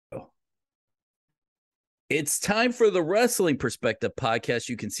It's time for the Wrestling Perspective podcast.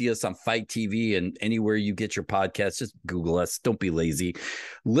 You can see us on Fite TV and anywhere you get your podcasts. Just Google us. Don't be lazy.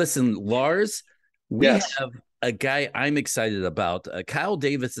 Listen, Lars, we Yes. have a guy I'm excited about. Kyle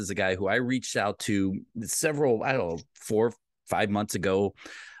Davis is a guy who I reached out to several, I don't know, 4-5 months ago.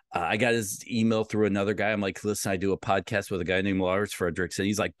 I got his email through another guy. I'm like, listen, I do a podcast with a guy named Lars Frederiksen.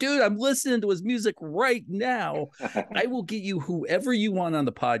 He's like, dude, I'm listening to his music right now. I will get you whoever you want on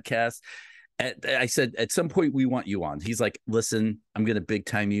the podcast. I said, at some point, we want you on. He's like, listen, I'm going to big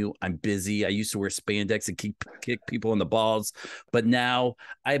time you. I'm busy. I used to wear spandex and kick people in the balls. But now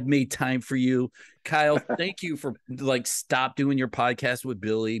I've made time for you. Kyle, thank you for stop doing your podcast with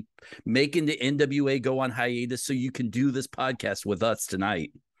Billy, making the NWA go on hiatus so you can do this podcast with us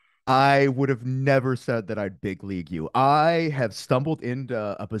tonight. I would have never said that I'd big league you. I have stumbled into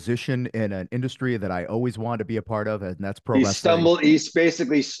a position in an industry that I always wanted to be a part of, and that's pro wrestling. He's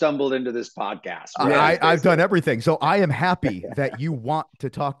basically stumbled into this podcast. I've done everything. So I am happy that you want to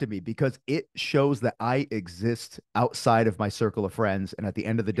talk to me because it shows that I exist outside of my circle of friends. And at the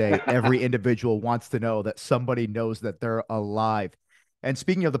end of the day, every individual wants to know that somebody knows that they're alive. And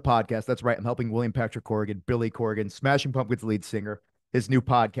speaking of the podcast, that's right. I'm helping William Patrick Corrigan, Billy Corrigan, Smashing Pumpkins lead singer, his new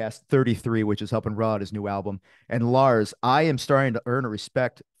podcast, 33, which is helping Raw out his new album. And Lars, I am starting to earn a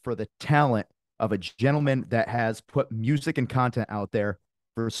respect for the talent of a gentleman that has put music and content out there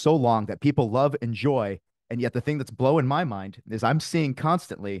for so long that people love, enjoy. And yet the thing that's blowing my mind is I'm seeing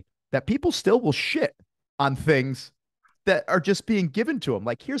constantly that people still will shit on things that are just being given to them.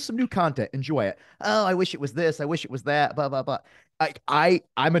 Like, here's some new content, enjoy it. Oh, I wish it was this. I wish it was that, blah, blah, blah. I'm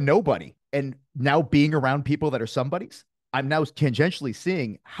a nobody. And now being around people that are somebodies, I'm now tangentially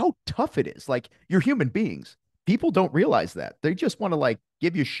seeing how tough it is. Like, you're human beings. People don't realize that. They just want to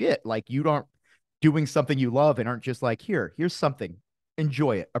give you shit. Like, you aren't doing something you love and aren't just like, here's something.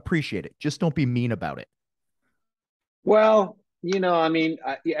 Enjoy it. Appreciate it. Just don't be mean about it. Well,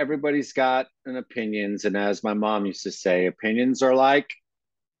 everybody's got an opinions. And as my mom used to say, opinions are like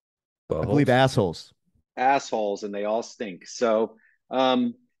I believe assholes. Assholes, and they all stink. So,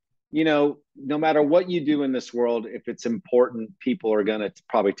 no matter what you do in this world, if it's important, people are going to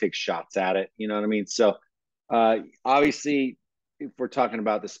probably take shots at it. You know what I mean? So, obviously, if we're talking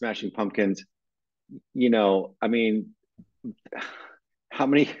about the Smashing Pumpkins, how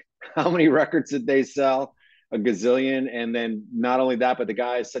many records did they sell? A gazillion. And then not only that, but the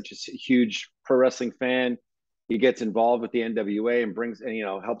guy is such a huge pro wrestling fan. He gets involved with the NWA and brings, and,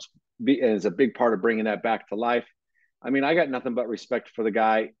 helps be, and is a big part of bringing that back to life. I mean, I got nothing but respect for the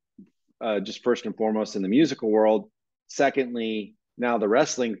guy, just first and foremost in the musical world. Secondly, now the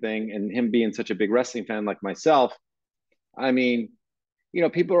wrestling thing and him being such a big wrestling fan like myself. I mean,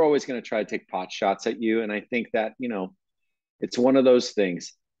 people are always going to try to take pot shots at you. And I think that, it's one of those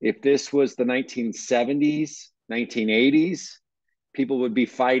things. If this was the 1970s, 1980s, people would be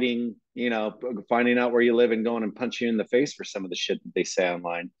fighting, finding out where you live and going and punch you in the face for some of the shit that they say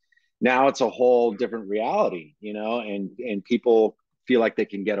online. Now it's a whole different reality, and people feel like they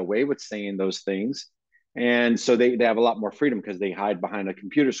can get away with saying those things. And so they have a lot more freedom because they hide behind a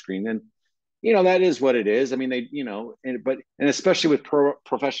computer screen. And, that is what it is. I mean, and especially with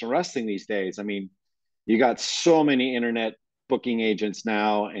professional wrestling these days, I mean, you got so many internet booking agents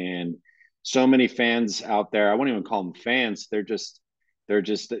now and so many fans out there. I won't even call them fans. They're just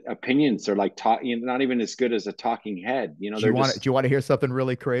opinions. They're like not even as good as a talking head. Do you want to hear something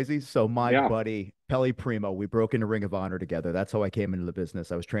really crazy? So my buddy Pele Primo, we broke into Ring of Honor together. That's how I came into the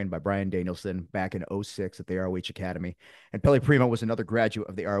business. I was trained by Brian Danielson back in 06 at the ROH Academy. And Pele Primo was another graduate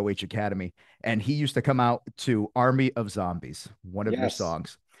of the ROH Academy. And he used to come out to Army of Zombies, one of your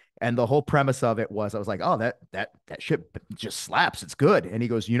songs. And the whole premise of it was, I was like, oh, that shit just slaps. It's good. And he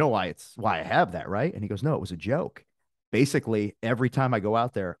goes, you know why I have that, right? And he goes, no, it was a joke. Basically, every time I go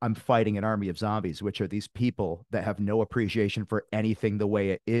out there, I'm fighting an army of zombies, which are these people that have no appreciation for anything the way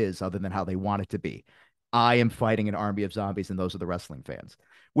it is other than how they want it to be. I am fighting an army of zombies, and those are the wrestling fans,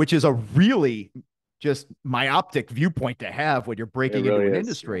 which is a really just myopic viewpoint to have when you're breaking into an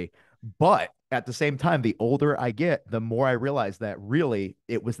industry. But at the same time, the older I get, the more I realize that really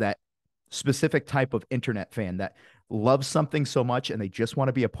it was that specific type of internet fan that loves something so much and they just want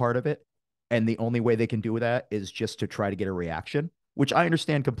to be a part of it. And the only way they can do that is just to try to get a reaction, which I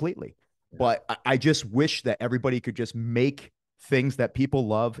understand completely. But I just wish that everybody could just make things that people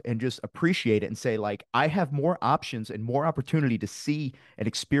love and just appreciate it and say, like, I have more options and more opportunity to see and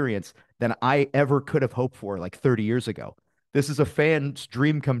experience than I ever could have hoped for like 30 years ago. This is a fan's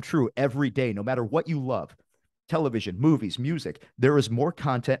dream come true every day, no matter what you love. Television, movies, music. There is more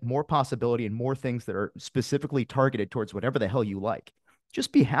content, more possibility, and more things that are specifically targeted towards whatever the hell you like.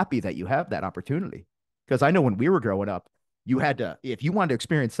 Just be happy that you have that opportunity. Because I know when we were growing up, you had to, if you wanted to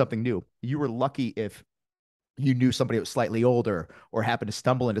experience something new, you were lucky if you knew somebody that was slightly older or happened to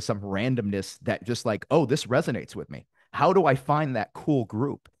stumble into some randomness that just like, oh, this resonates with me. How do I find that cool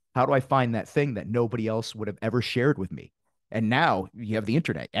group? How do I find that thing that nobody else would have ever shared with me? And now you have the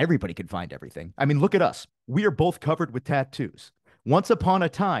internet. Everybody can find everything. I mean, look at us. We are both covered with tattoos. Once upon a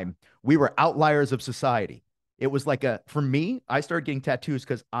time, we were outliers of society. It was like for me, I started getting tattoos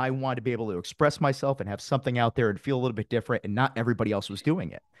because I wanted to be able to express myself and have something out there and feel a little bit different, and not everybody else was doing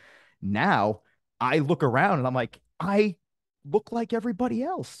it. Now I look around and I'm like, I look like everybody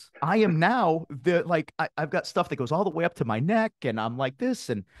else. I am now I've got stuff that goes all the way up to my neck, and I'm like this,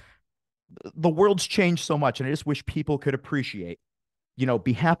 and the world's changed so much. And I just wish people could appreciate,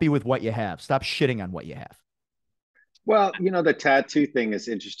 be happy with what you have. Stop shitting on what you have. Well, the tattoo thing is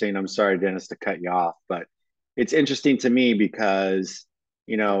interesting. I'm sorry, Dennis, to cut you off, but it's interesting to me because,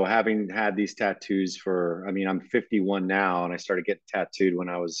 having had these tattoos I'm 51 now, and I started getting tattooed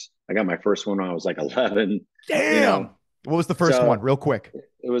I got my first one when I was like 11. Damn. What was the first one, real quick?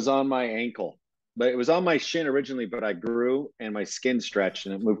 It was on my ankle, but it was on my shin originally, but I grew and my skin stretched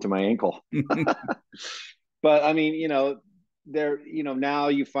and it moved to my ankle. But I mean, now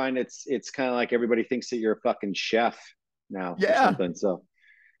you find it's kind of like everybody thinks that you're a fucking chef now or something. So,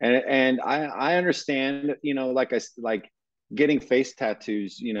 and I understand, like getting face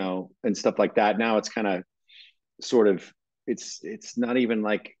tattoos, and stuff like that. Now it's kind of sort of, it's not even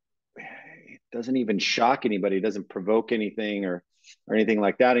like, it doesn't even shock anybody. It doesn't provoke anything or anything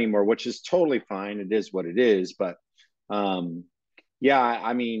like that anymore, which is totally fine. It is what it is. But yeah,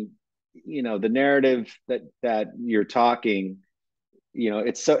 I mean, the narrative that you're talking,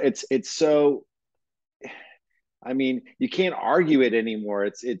 it's so, I mean, you can't argue it anymore.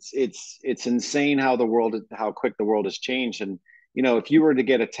 It's insane how quick the world has changed. And if you were to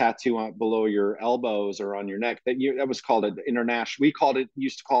get a tattoo below your elbows or on your neck, that was called an international.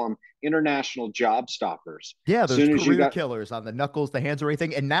 Used to call them international job stoppers. Yeah, those career killers on the knuckles, the hands, or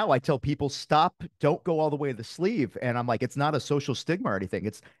anything. And now I tell people, stop, don't go all the way to the sleeve. And I'm like, it's not a social stigma or anything.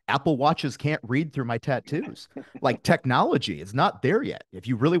 It's Apple Watches can't read through my tattoos. Like, technology is not there yet. If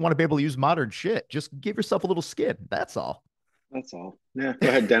you really want to be able to use modern shit, just give yourself a little skin. That's all. That's all. Yeah. Go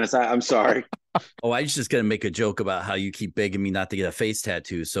ahead, Dennis. I'm sorry. Oh, I was just going to make a joke about how you keep begging me not to get a face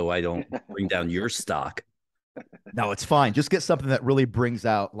tattoo so I don't bring down your stock. No, it's fine. Just get something that really brings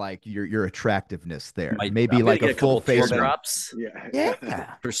out like your attractiveness there. Maybe like a full face drops.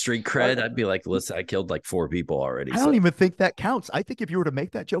 Yeah. For street cred, I'd be like, listen, I killed like 4 people already. I don't even think that counts. I think if you were to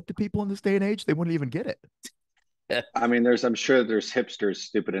make that joke to people in this day and age, they wouldn't even get it. I mean, I'm sure there's hipsters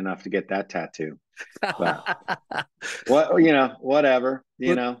stupid enough to get that tattoo. But, whatever,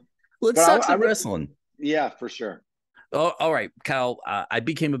 Let's talk some wrestling. Yeah, for sure. Oh, all right, Kyle. I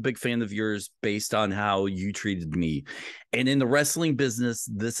became a big fan of yours based on how you treated me. And in the wrestling business,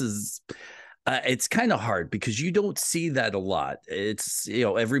 this is it's kind of hard because you don't see that a lot. It's,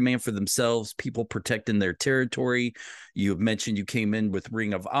 every man for themselves, people protecting their territory. You've mentioned you came in with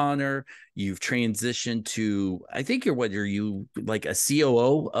Ring of Honor. You've transitioned to, I think are you like a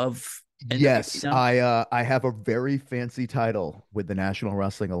COO of? Yes, I have a very fancy title with the National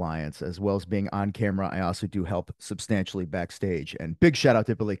Wrestling Alliance, as well as being on camera. I also do help substantially backstage. And big shout out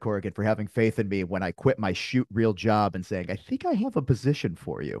to Billy Corrigan for having faith in me when I quit my shoot real job and saying, I think I have a position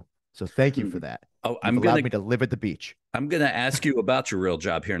for you. So thank you for that. Oh, You've allowed me to live at the beach. I'm going to ask you about your real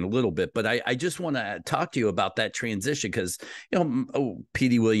job here in a little bit, but I just want to talk to you about that transition because,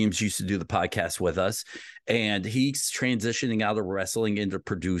 Petey Williams used to do the podcast with us, and he's transitioning out of wrestling into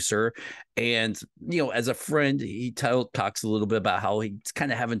producer. And, as a friend, he talks a little bit about how he's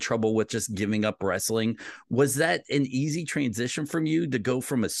kind of having trouble with just giving up wrestling. Was that an easy transition from you to go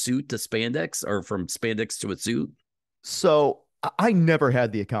from a suit to spandex, or from spandex to a suit? So I never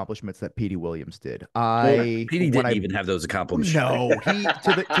had the accomplishments that Petey Williams did. Petey didn't even have those accomplishments. No, he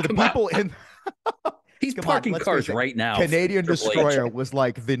to the people in. He's parking cars right now. Canadian Destroyer was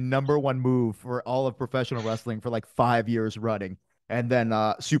like the #1 move for all of professional wrestling for like 5 years running, and then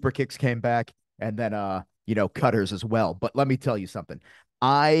super kicks came back, and then cutters as well. But let me tell you something.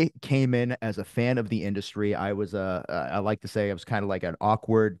 I came in as a fan of the industry. I was I like to say I was kind of like an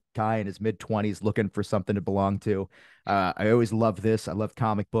awkward guy in his mid-20s looking for something to belong to. I always loved this. I love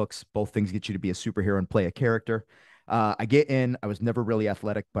comic books. Both things get you to be a superhero and play a character. I get in. I was never really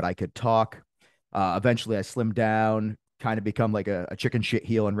athletic, but I could talk. Eventually, I slimmed down, kind of become like a chicken shit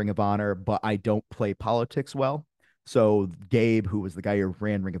heel in Ring of Honor, but I don't play politics well. So Gabe, who was the guy who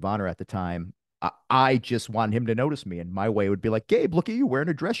ran Ring of Honor at the time, I just wanted him to notice me. And my way would be like, Gabe, look at you wearing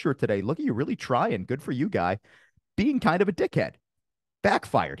a dress shirt today. Look at you really trying. Good for you, guy. Being kind of a dickhead.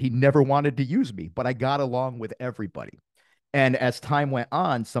 backfired. He never wanted to use me, but I got along with everybody. And as time went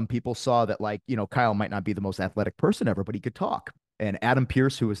on, some people saw that, like, Kyle might not be the most athletic person ever, but he could talk. And Adam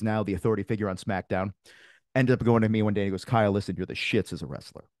Pearce, who is now the authority figure on SmackDown, ended up going to me one day and he goes, Kyle, listen, you're the shits as a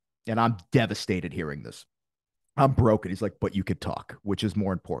wrestler. And I'm devastated hearing this. I'm broken. He's like, but you could talk, which is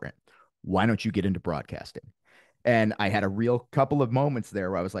more important. Why don't you get into broadcasting? And I had a real couple of moments there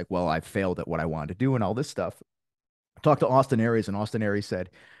where I was like, well, I failed at what I wanted to do and all this stuff. I talked to Austin Aries, and Austin Aries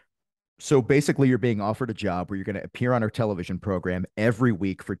said, so basically, you're being offered a job where you're going to appear on our television program every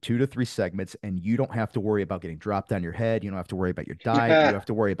week for 2 to 3 segments, and you don't have to worry about getting dropped on your head. You don't have to worry about your diet. You don't have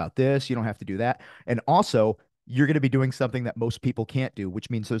to worry about this. You don't have to do that. And also, you're going to be doing something that most people can't do, which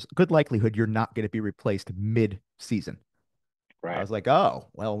means there's a good likelihood you're not going to be replaced mid-season. Right. I was like, oh,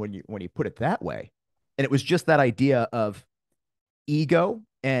 well, when you put it that way. And it was just that idea of ego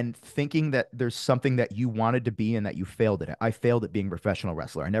and thinking that there's something that you wanted to be and that you failed at it. I failed at being a professional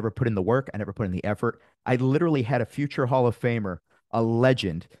wrestler. I never put in the work. I never put in the effort. I literally had a future Hall of Famer, a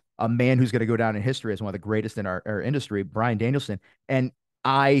legend, a man who's going to go down in history as one of the greatest in our industry, Bryan Danielson. And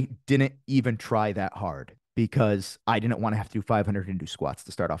I didn't even try that hard because I didn't want to have to do 500 and do squats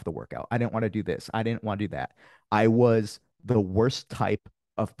to start off the workout. I didn't want to do this. I didn't want to do that. I was the worst type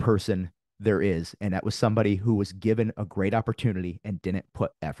of person there is, and that was somebody who was given a great opportunity and didn't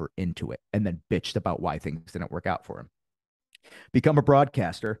put effort into it and then bitched about why things didn't work out for him. Become a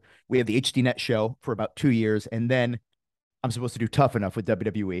broadcaster. We had the HDNet show for about 2 years, and then I'm supposed to do Tough Enough with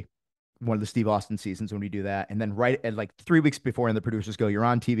WWE, one of the Steve Austin seasons when we do that. And then right at like 3 weeks before, and the producers go, you're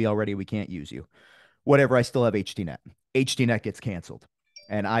on TV already, we can't use you. Whatever, I still have HDNet. HDNet gets canceled.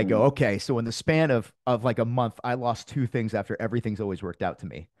 And I go, okay, so in the span of like a month, I lost 2 things after everything's always worked out to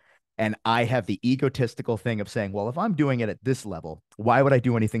me. And I have the egotistical thing of saying, well, if I'm doing it at this level, why would I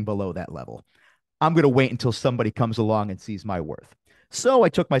do anything below that level? I'm going to wait until somebody comes along and sees my worth. So I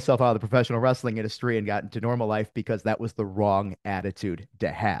took myself out of the professional wrestling industry and got into normal life because that was the wrong attitude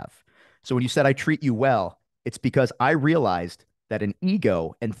to have. So when you said I treat you well, it's because I realized that an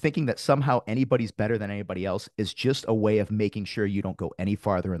ego and thinking that somehow anybody's better than anybody else is just a way of making sure you don't go any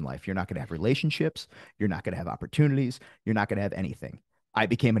farther in life. You're not going to have relationships. You're not going to have opportunities. You're not going to have anything. I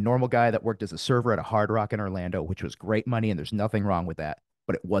became a normal guy that worked as a server at a Hard Rock in Orlando, which was great money, and there's nothing wrong with that,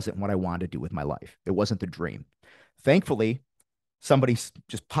 but it wasn't what I wanted to do with my life. It wasn't the dream. Thankfully, somebody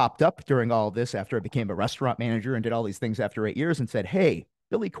just popped up during all of this after I became a restaurant manager and did all these things after 8 years and said, hey,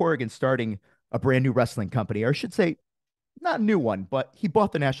 Billy Corrigan's starting a brand new wrestling company, or I should say, not a new one, but he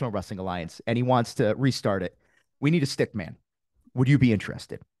bought the National Wrestling Alliance, and he wants to restart it. We need a stick man. Would you be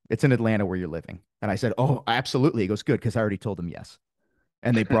interested? It's in Atlanta where you're living. And I said, oh, absolutely. He goes, good, because I already told him yes.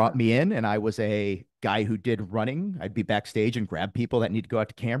 And they brought me in, and I was a guy who did running. I'd be backstage and grab people that need to go out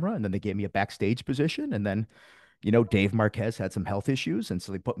to camera. And then they gave me a backstage position. And then, Dave Marquez had some health issues. And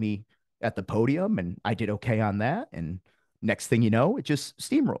so they put me at the podium, and I did okay on that. And next thing you know, it just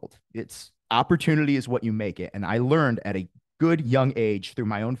steamrolled. It's opportunity is what you make it. And I learned at a good young age through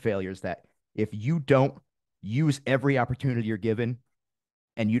my own failures that if you don't use every opportunity you're given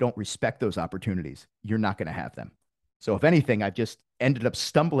and you don't respect those opportunities, you're not going to have them. So if anything, I've just ended up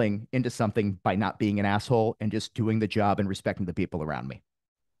stumbling into something by not being an asshole and just doing the job and respecting the people around me.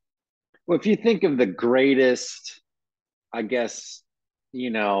 Well, if you think of the greatest, I guess,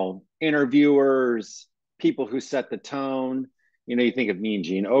 interviewers, people who set the tone, you think of Mean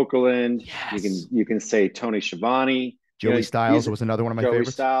Gene Okerlund, yes. You can say Tony Schiavone. Joey Styles was another one of my favorites.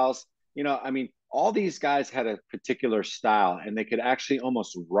 Joey Styles, all these guys had a particular style, and they could actually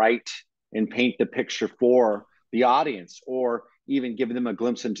almost write and paint the picture for the audience, or even give them a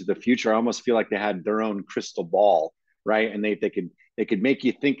glimpse into the future. I almost feel like they had their own crystal ball, right? And they could make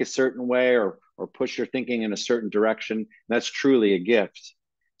you think a certain way or push your thinking in a certain direction. That's truly a gift.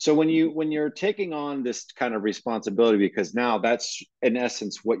 So when you're taking on this kind of responsibility, because now that's in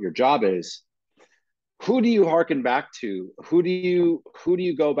essence what your job is, who do you hearken back to? Who do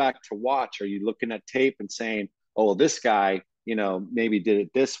you go back to watch? Are you looking at tape and saying, oh, well, this guy, maybe did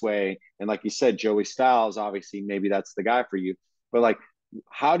it this way? And like you said, Joey Styles, obviously, maybe that's the guy for you. But like,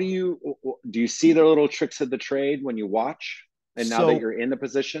 how do you see their little tricks of the trade when you watch? And now that you're in the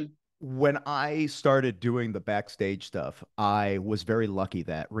position? When I started doing the backstage stuff, I was very lucky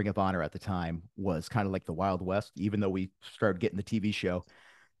that Ring of Honor at the time was kind of like the Wild West. Even though we started getting the TV show,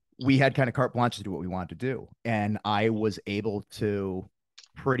 we had kind of carte blanche to do what we wanted to do. And I was able to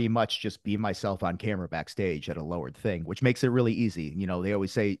pretty much just be myself on camera backstage at a lowered thing, which makes it really easy. They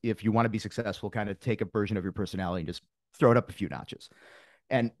always say, if you want to be successful, kind of take a version of your personality and just throw it up a few notches.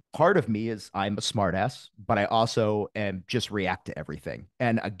 And part of me is I'm a smartass, but I also am just react to everything.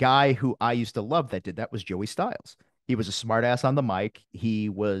 And a guy who I used to love that did that was Joey Styles. He was a smartass on the mic. He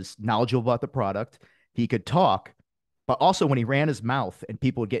was knowledgeable about the product. He could talk, but also when he ran his mouth and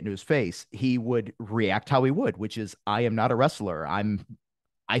people would get into his face, he would react how he would, which is, I am not a wrestler.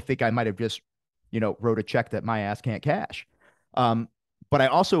 I think I might have just, wrote a check that my ass can't cash. But I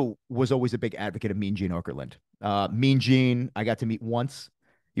also was always a big advocate of Mean Gene Okerlund. Mean Gene, I got to meet once.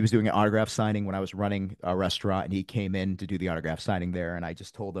 He was doing an autograph signing when I was running a restaurant, and he came in to do the autograph signing there. And I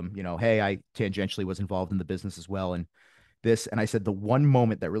just told him, hey, I tangentially was involved in the business as well. And I said, the one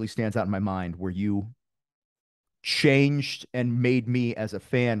moment that really stands out in my mind where you changed and made me as a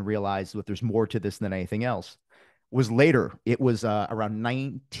fan realize that there's more to this than anything else was later. It was around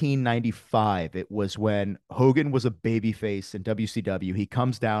 1995. It was when Hogan was a babyface in WCW. He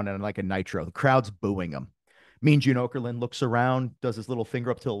comes down and like a Nitro, the crowd's booing him. Mean Gene Okerlund looks around, does his little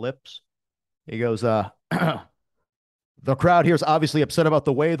finger up to the lips. He goes, the crowd here is obviously upset about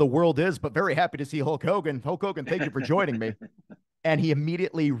the way the world is, but very happy to see Hulk Hogan. Hulk Hogan, thank you for joining me. And he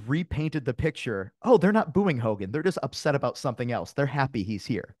immediately repainted the picture. Oh, they're not booing Hogan. They're just upset about something else. They're happy he's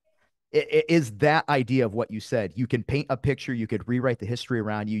here. It is that idea of what you said. You can paint a picture. You could rewrite the history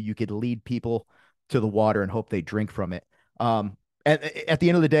around you. You could lead people to the water and hope they drink from it. At the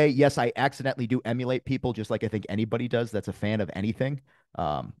end of the day, yes, I accidentally do emulate people, just like I think anybody does that's a fan of anything.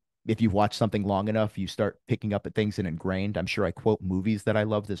 If you've watched something long enough, you start picking up at things and ingrained. I'm sure I quote movies that I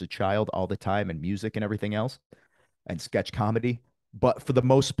loved as a child all the time, and music and everything else, and sketch comedy. But for the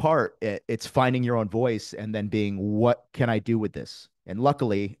most part, it's finding your own voice and then being, what can I do with this? And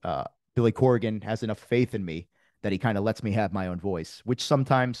luckily, Billy Corrigan has enough faith in me that he kind of lets me have my own voice, which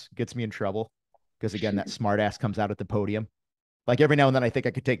sometimes gets me in trouble because, again, that smart ass comes out at the podium. Like every now and then I think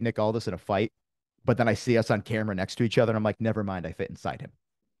I could take Nick Aldis in a fight, but then I see us on camera next to each other and I'm like, never mind, I fit inside him.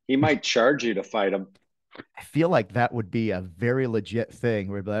 He might charge you to fight him. I feel like that would be a very legit thing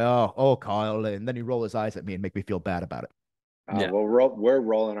where he'd be like, oh, Kyle. And then he'd roll his eyes at me and make me feel bad about it. Yeah. Well, we're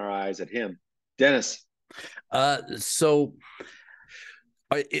rolling our eyes at him. Dennis. So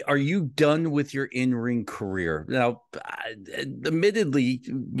are you done with your in-ring career now? Admittedly,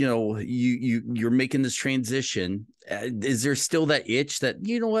 you're making this transition. Is there still that itch that,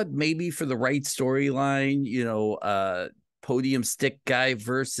 maybe for the right storyline, podium stick guy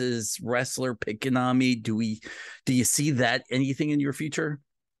versus wrestler picking on me? Do you see that anything in your future?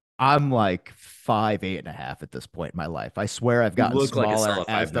 I'm like 5'8.5" at this point in my life. I swear I've gotten smaller like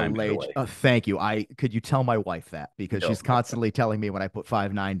as the late. Oh, thank you. Could you tell my wife that? Because she's constantly telling me when I put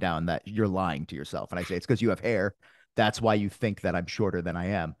 5'9" down that you're lying to yourself. And I say, it's because you have hair. That's why you think that I'm shorter than I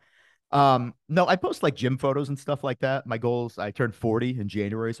am. No, I post like gym photos and stuff like that. My goals, I turned 40 in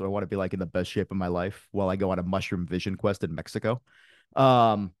January, so I want to be like in the best shape of my life while I go on a mushroom vision quest in Mexico.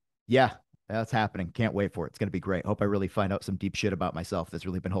 Yeah, that's happening. Can't wait for it. It's going to be great. Hope I really find out some deep shit about myself that's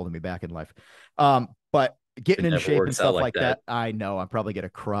really been holding me back in life. But getting in shape and stuff like that, I know I'm probably going to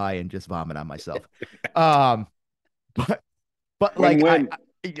cry and just vomit on myself. But like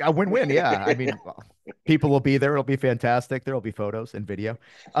I win-win. Yeah. I mean, people will be there. It'll be fantastic. There'll be photos and video.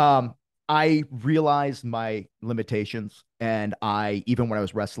 I realized my limitations, and even when I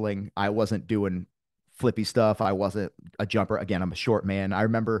was wrestling, I wasn't doing flippy stuff. I wasn't a jumper. Again, I'm a short man. I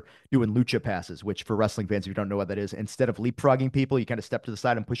remember doing lucha passes, which for wrestling fans, if you don't know what that is, instead of leapfrogging people, you kind of step to the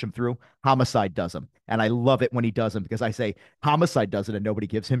side and push them through. Homicide does them. And I love it when he does them because I say, Homicide does it and nobody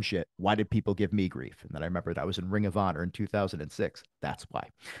gives him shit. Why did people give me grief? And then I remember that I was in Ring of Honor in 2006. That's why.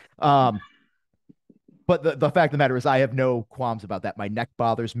 But the fact of the matter is I have no qualms about that. My neck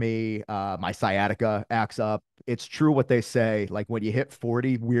bothers me. My sciatica acts up. It's true what they say. Like when you hit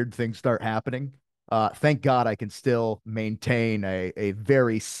 40, weird things start happening. Thank God I can still maintain a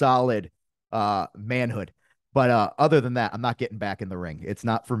very solid manhood. But other than that, I'm not getting back in the ring. It's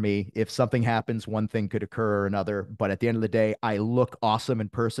not for me. If something happens, one thing could occur or another. But at the end of the day, I look awesome in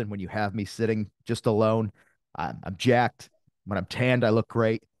person when you have me sitting just alone. I'm jacked. When I'm tanned, I look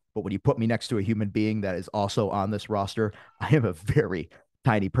great. But when you put me next to a human being that is also on this roster, I am a very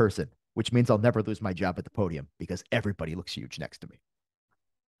tiny person, which means I'll never lose my job at the podium because everybody looks huge next to me.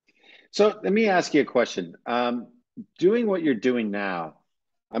 So let me ask you a question. Doing what you're doing now,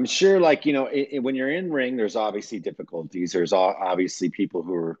 I'm sure like, when you're in ring, there's obviously difficulties. There's obviously people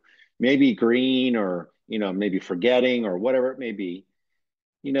who are maybe green or, maybe forgetting or whatever it may be.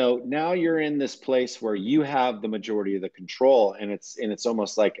 Now you're in this place where you have the majority of the control, and it's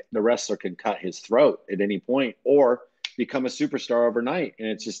almost like the wrestler can cut his throat at any point or become a superstar overnight. And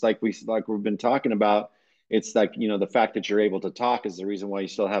it's just like we've been talking about. It's like, the fact that you're able to talk is the reason why you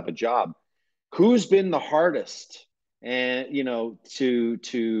still have a job. Who's been the hardest and,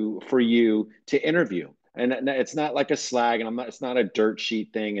 for you to interview? And it's not like a slag, and it's not a dirt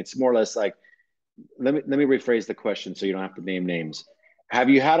sheet thing. It's more or less like, let me rephrase the question so you don't have to name names. Have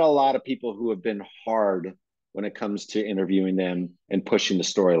you had a lot of people who have been hard when it comes to interviewing them and pushing the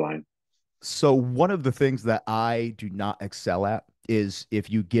storyline? So one of the things that I do not excel at is if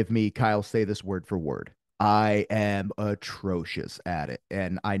you give me, Kyle, say this word for word. I am atrocious at it.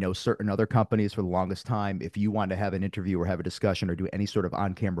 And I know certain other companies for the longest time, if you want to have an interview or have a discussion or do any sort of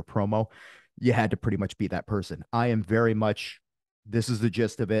on-camera promo, you had to pretty much be that person. I am very much, this is the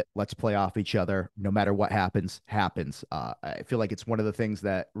gist of it. Let's play off each other. No matter what happens, happens. I feel like it's one of the things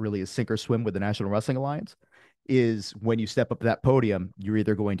that really is sink or swim with the National Wrestling Alliance is when you step up to that podium, you're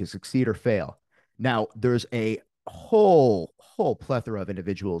either going to succeed or fail. Now, there's a whole plethora of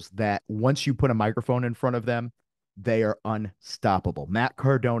individuals that once you put a microphone in front of them, they are unstoppable. Matt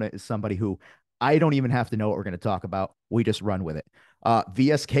Cardona is somebody who I don't even have to know what we're going to talk about. We just run with it.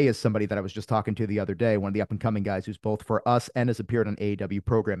 VSK is somebody that I was just talking to the other day, one of the up and coming guys who's both for us and has appeared on AEW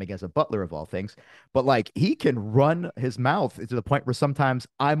programming as a butler of all things. But like he can run his mouth to the point where sometimes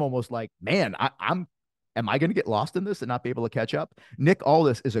I'm almost like, man, am I going to get lost in this and not be able to catch up? Nick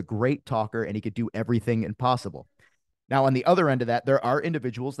Aldis is a great talker and he could do everything impossible. Now, on the other end of that, there are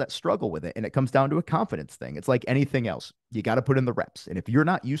individuals that struggle with it, and it comes down to a confidence thing. It's like anything else. You got to put in the reps. And if you're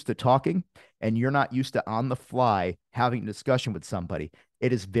not used to talking and you're not used to on the fly having a discussion with somebody,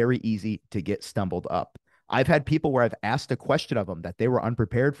 it is very easy to get stumbled up. I've had people where I've asked a question of them that they were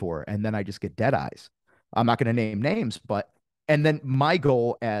unprepared for, and then I just get dead eyes. I'm not going to name names, and then my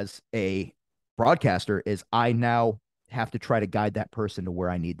goal as a broadcaster is I now have to try to guide that person to where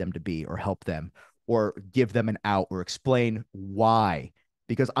I need them to be or help them or give them an out or explain why,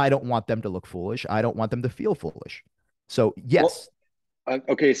 because I don't want them to look foolish. I don't want them to feel foolish. So yes. Well,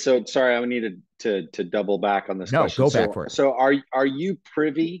 okay. So sorry, I needed to double back on this question. Go back for it. So are you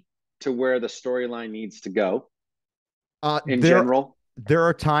privy to where the storyline needs to go in general? There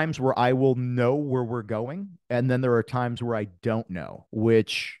are times where I will know where we're going, and then there are times where I don't know,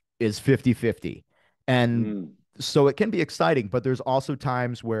 which is 50-50. And so it can be exciting, but there's also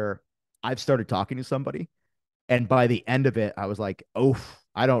times where I've started talking to somebody, and by the end of it, I was like, oh,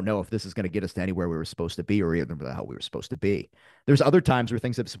 I don't know if this is going to get us to anywhere we were supposed to be or even the hell we were supposed to be. There's other times where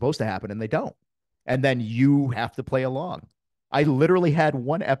things are supposed to happen and they don't. And then you have to play along. I literally had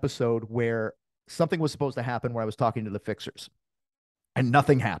one episode where something was supposed to happen where I was talking to the fixers and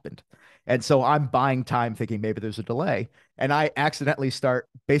nothing happened. And so I'm buying time thinking maybe there's a delay. And I accidentally start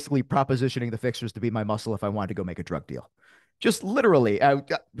basically propositioning the fixers to be my muscle if I wanted to go make a drug deal. Just literally,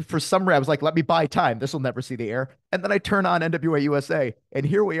 for some reason, I was like, let me buy time. This will never see the air. And then I turn on NWA USA, and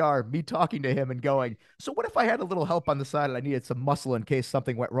here we are, me talking to him and going, so what if I had a little help on the side and I needed some muscle in case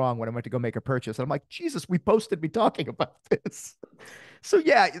something went wrong when I went to go make a purchase? And I'm like, Jesus, we posted me talking about this. So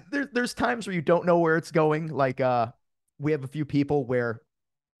yeah, there's times where you don't know where it's going. Like we have a few people where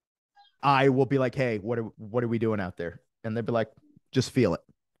I will be like, hey, what are we doing out there? And they'll be like, just feel it.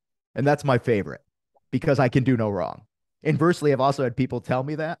 And that's my favorite because I can do no wrong. Inversely, I've also had people tell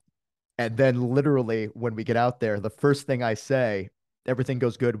me that. And then literally when we get out there, the first thing I say, everything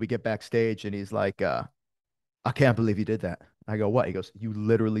goes good. We get backstage and he's like, I can't believe you did that. I go, what? He goes, you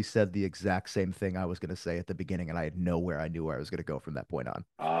literally said the exact same thing I was going to say at the beginning. And I knew where I was going to go from that point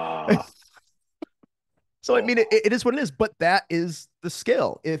on. So, I mean, it is what it is, but that is the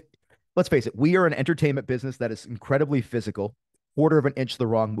skill. Let's face it, we are an entertainment business that is incredibly physical. Quarter of an inch the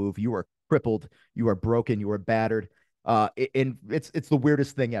wrong move, you are crippled, you are broken, you are battered. And it's the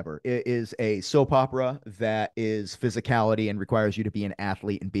weirdest thing ever. It is a soap opera that is physicality and requires you to be an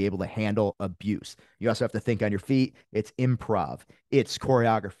athlete and be able to handle abuse. You also have to think on your feet. It's improv. It's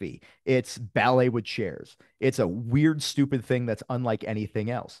choreography. It's ballet with chairs. It's a weird, stupid thing that's unlike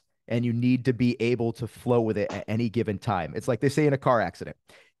anything else. And you need to be able to flow with it at any given time. It's like they say in a car accident.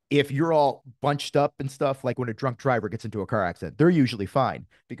 If you're all bunched up and stuff, like when a drunk driver gets into a car accident, they're usually fine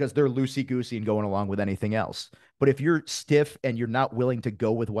because they're loosey-goosey and going along with anything else. But if you're stiff and you're not willing to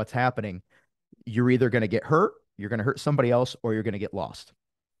go with what's happening, you're either going to get hurt, you're going to hurt somebody else, or you're going to get lost.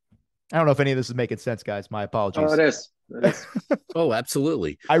 I don't know if any of this is making sense, guys. My apologies. Oh, it is. Oh,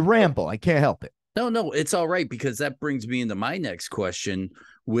 absolutely. I ramble. I can't help it. No, it's all right because that brings me into my next question,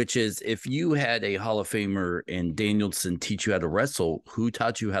 which is if you had a Hall of Famer and Danielson teach you how to wrestle, who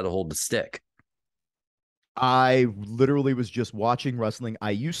taught you how to hold the stick? I literally was just watching wrestling.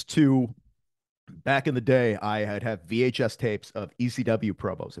 I used to, back in the day, I had have VHS tapes of ECW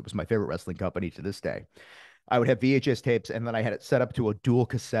promos. It was my favorite wrestling company to this day. I would have VHS tapes, and then I had it set up to a dual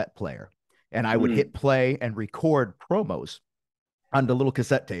cassette player. And I would hit play and record promos on the little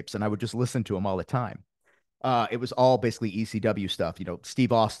cassette tapes, and I would just listen to them all the time. It was all basically ECW stuff.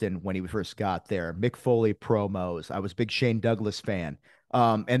 Steve Austin when he first got there, Mick Foley promos. I was a big Shane Douglas fan.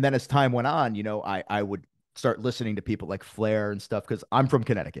 And then as time went on, I would start listening to people like Flair and stuff because I'm from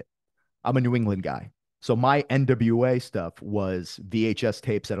Connecticut. I'm a New England guy. So my NWA stuff was VHS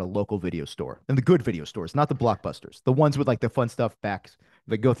tapes at a local video store, and the good video stores, not the blockbusters, the ones with like the fun stuff back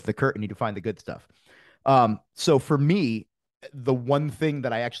that go through the curtain, you can find the good stuff. So for me, the one thing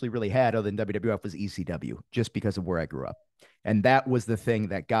that I actually really had other than WWF was ECW, just because of where I grew up. And that was the thing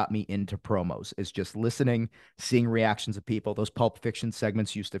that got me into promos, is just listening, seeing reactions of people. Those Pulp Fiction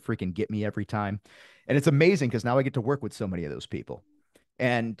segments used to freaking get me every time. And it's amazing because now I get to work with so many of those people.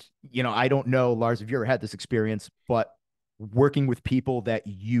 And, I don't know, Lars, if you ever had this experience, but working with people that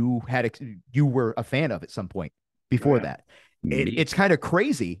you were a fan of at some point before that, it's kind of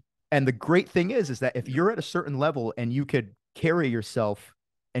crazy. And the great thing is that if you're at a certain level and you could carry yourself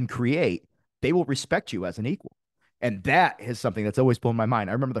and create, they will respect you as an equal. And that is something that's always blown my mind.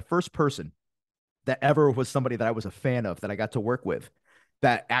 I remember the first person that ever was somebody that I was a fan of that I got to work with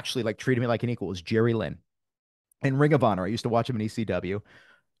that actually like treated me like an equal was Jerry Lynn. In Ring of Honor, I used to watch him in ECW.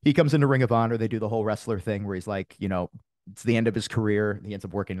 He comes into Ring of Honor. They do the whole wrestler thing where he's like, it's the end of his career. He ends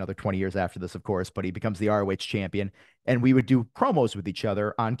up working another 20 years after this, of course, but he becomes the ROH champion. And we would do promos with each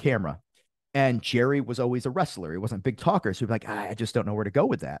other on camera. And Jerry was always a wrestler. He wasn't a big talker. So he'd be like, I just don't know where to go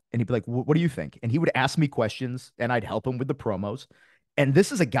with that. And he'd be like, what do you think? And he would ask me questions and I'd help him with the promos. And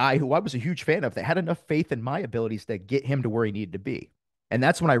this is a guy who I was a huge fan of that had enough faith in my abilities to get him to where he needed to be. And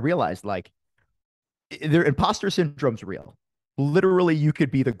that's when I realized, like, their imposter syndrome's real. Literally, you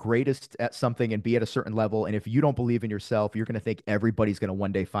could be the greatest at something and be at a certain level. And if you don't believe in yourself, you're going to think everybody's going to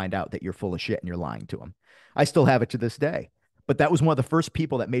one day find out that you're full of shit and you're lying to them. I still have it to this day. But that was one of the first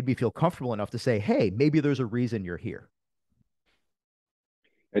people that made me feel comfortable enough to say, hey, maybe there's a reason you're here.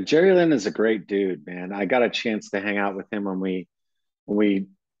 Jerry Lynn is a great dude, man. I got a chance to hang out with him when we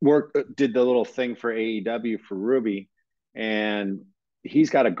did the little thing for AEW for Ruby, and he's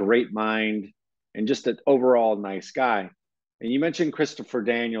got a great mind and just an overall nice guy. And you mentioned Christopher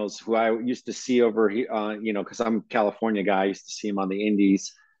Daniels, who I used to see over here, because I'm a California guy. I used to see him on the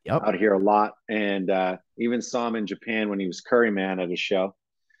Indies out here a lot, and even saw him in Japan when he was Curryman at a show.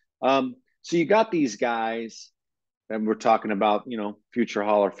 So you got these guys, and we're talking about, future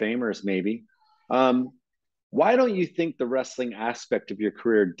Hall of Famers maybe. Why don't you think the wrestling aspect of your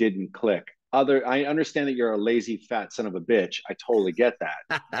career didn't click? I understand that you're a lazy, fat son of a bitch. I totally get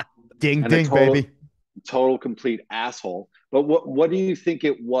that. Ding, ding, baby. Total, complete asshole. But what do you think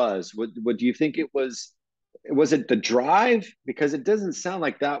it was? What do you think it was? Was it the drive? Because it doesn't sound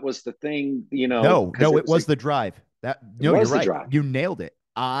like that was the thing, No, it was the drive. You're right. Drive. You nailed it.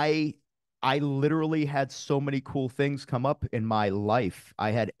 I literally had so many cool things come up in my life.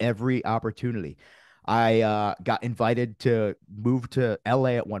 I had every opportunity. I got invited to move to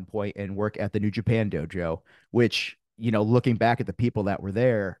LA at one point and work at the New Japan Dojo, which, looking back at the people that were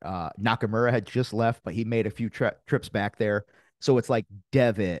there, Nakamura had just left, but he made a few trips back there. So it's like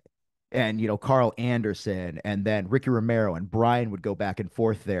Devitt and, Carl Anderson, and then Ricky Romero and Brian would go back and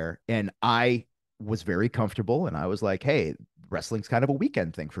forth there. And I was very comfortable. And I was like, hey, wrestling's kind of a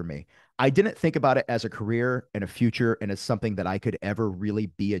weekend thing for me. I didn't think about it as a career and a future and as something that I could ever really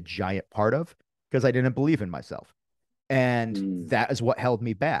be a giant part of, because I didn't believe in myself. And that is what held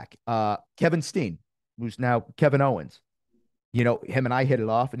me back. Kevin Steen, who's now Kevin Owens, him and I hit it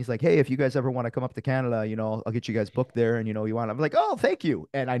off, and he's like, hey, if you guys ever want to come up to Canada, I'll get you guys booked there. And, you want, I'm like, oh, thank you.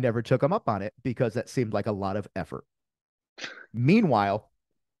 And I never took him up on it because that seemed like a lot of effort. Meanwhile,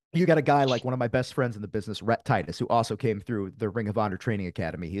 you got a guy like one of my best friends in the business, Rhett Titus, who also came through the Ring of Honor Training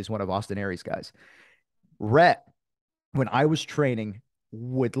Academy. He's one of Austin Aries' guys. Rhett, when I was training,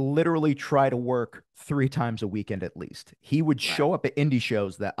 would literally try to work 3 times a weekend at least. He would show up at indie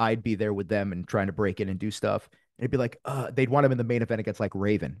shows that I'd be there with them and trying to break in and do stuff. And it'd be like, they'd want him in the main event against like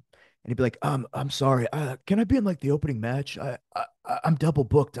Raven. And he'd be like, I'm sorry. Can I be in like the opening match? I'm double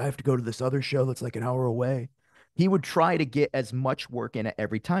booked. I have to go to this other show that's like an hour away. He would try to get as much work in it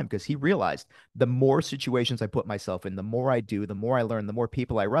every time because he realized the more situations I put myself in, the more I do, the more I learn, the more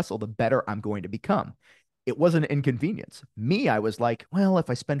people I wrestle, the better I'm going to become. It wasn't an inconvenience. Me, I was like, well, if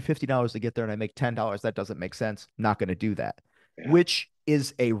I spend $50 to get there and I make $10, that doesn't make sense. Not going to do that, which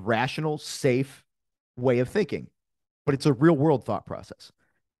is a rational, safe way of thinking, but it's a real world thought process.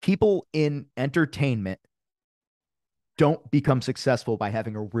 People in entertainment don't become successful by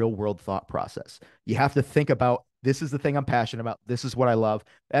having a real world thought process. You have to think about, this is the thing I'm passionate about. This is what I love.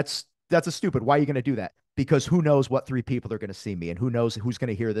 That's a stupid. Why are you going to do that? Because who knows what 3 people are going to see me, and who knows who's going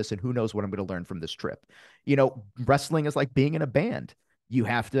to hear this, and who knows what I'm going to learn from this trip. Wrestling is like being in a band. You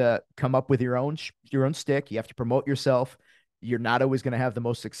have to come up with your own stick. You have to promote yourself. You're not always going to have the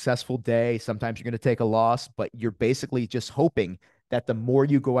most successful day. Sometimes you're going to take a loss, but you're basically just hoping that the more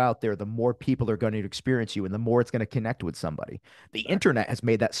you go out there, the more people are going to experience you and the more it's going to connect with somebody. The internet has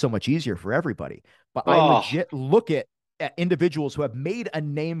made that so much easier for everybody. But I legit look at individuals who have made a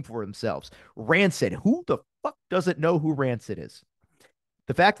name for themselves. Rancid. Who the fuck doesn't know who Rancid is?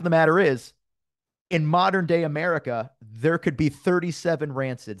 The fact of the matter is, in modern day America, there could be 37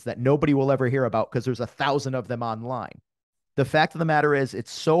 Rancids that nobody will ever hear about because there's 1,000 of them online. The fact of the matter is,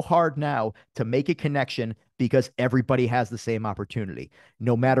 it's so hard now to make a connection because everybody has the same opportunity.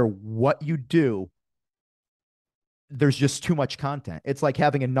 No matter what you do, there's just too much content. It's like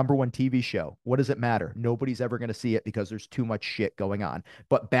having a #1 TV show. What does it matter? Nobody's ever going to see it because there's too much shit going on.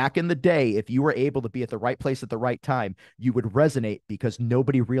 But back in the day, if you were able to be at the right place at the right time, you would resonate because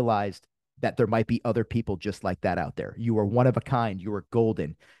nobody realized that there might be other people just like that out there. You are one of a kind. You are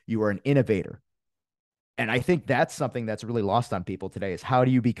golden. You are an innovator. And I think that's something that's really lost on people today is how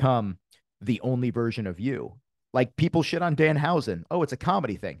do you become the only version of you? Like people shit on Danhausen. Oh, it's a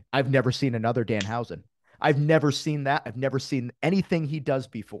comedy thing. I've never seen another Danhausen. I've never seen that. I've never seen anything he does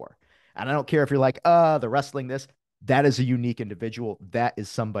before. And I don't care if you're like, the wrestling this. That is a unique individual. That is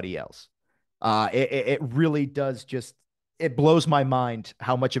somebody else. It really does just, it blows my mind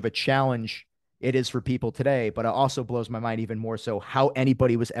how much of a challenge it is for people today, but it also blows my mind even more so how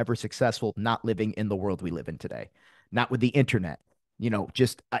anybody was ever successful not living in the world we live in today, not with the internet.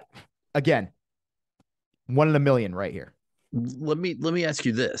 Again, 1 in a million right here. Let me ask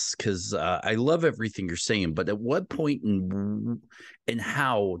you this, because I love everything you're saying, but at what point and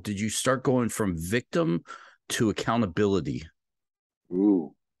how did you start going from victim to accountability?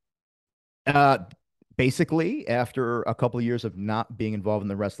 Ooh. Basically, after a couple of years of not being involved in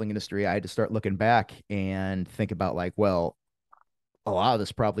the wrestling industry, I had to start looking back and think about like, well, a lot of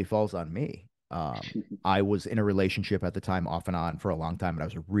this probably falls on me. I was in a relationship at the time off and on for a long time, and I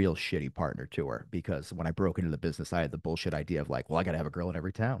was a real shitty partner to her because when I broke into the business, I had the bullshit idea of like, well, I got to have a girl in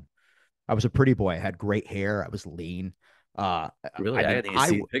every town. I was a pretty boy. I had great hair. I was lean. Really? I didn't even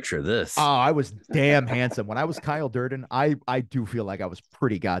see a picture of this. Oh, I was damn handsome. When I was Kyle Durden, I do feel like I was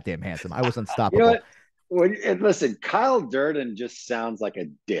pretty goddamn handsome. I was unstoppable. You know what? Listen, Kyle Durden just sounds like a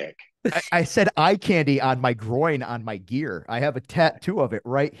dick. I said eye candy on my groin on my gear. I have a tattoo of it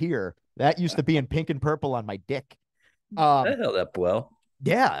right here. That used to be in pink and purple on my dick. That held up well.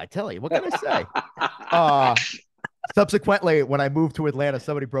 Yeah, I tell you, what can I say? Subsequently, when I moved to Atlanta,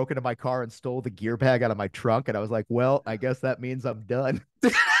 somebody broke into my car and stole the gear bag out of my trunk. And I was like, well, I guess that means I'm done.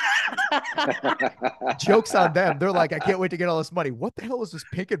 Joke's on them. They're like, I can't wait to get all this money. What the hell is this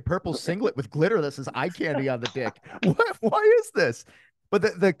pink and purple singlet with glitter that says eye candy on the dick? What? Why is this? But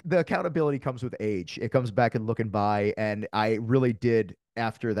the accountability comes with age. It comes back and looking by. And I really did,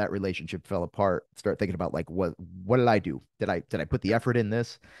 after that relationship fell apart, start thinking about like, what did I do? Did I put the effort in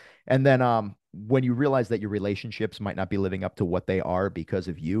this? And then when you realize that your relationships might not be living up to what they are because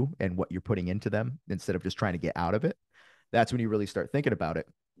of you and what you're putting into them instead of just trying to get out of it, that's when you really start thinking about it.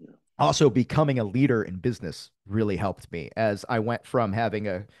 Yeah. Also, becoming a leader in business really helped me as I went from having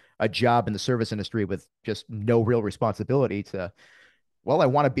a job in the service industry with just no real responsibility to, well, I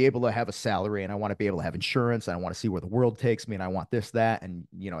want to be able to have a salary and I want to be able to have insurance. And I want to see where the world takes me and I want this, that. And,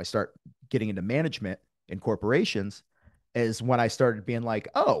 I start getting into management in corporations is when I started being like,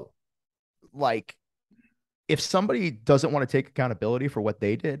 oh, like if somebody doesn't want to take accountability for what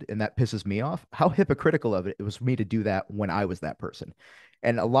they did and that pisses me off, how hypocritical of it was for me to do that when I was that person.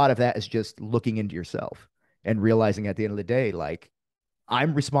 And a lot of that is just looking into yourself and realizing at the end of the day, like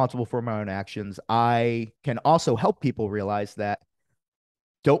I'm responsible for my own actions. I can also help people realize that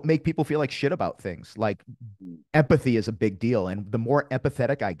don't make people feel like shit about things. Like empathy is a big deal. And the more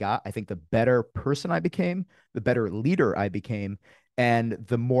empathetic I got, I think the better person I became, the better leader I became. And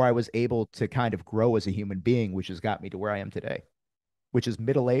the more I was able to kind of grow as a human being, which has got me to where I am today, which is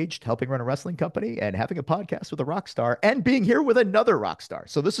middle-aged, helping run a wrestling company and having a podcast with a rock star and being here with another rock star.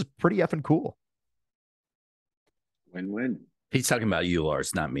 So this is pretty effing cool. Win-win. He's talking about you,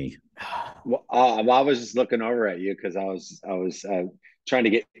 Lars, not me. Well, I was just looking over at you because I was trying to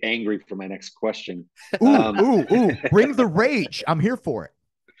get angry for my next question. Ooh, bring the rage. I'm here for it.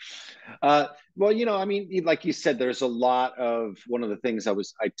 Well, I mean, like you said, there's a lot of one of the things I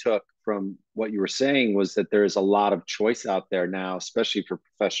took from what you were saying was that there's a lot of choice out there now, especially for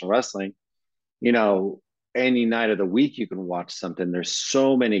professional wrestling. Any night of the week you can watch something. There's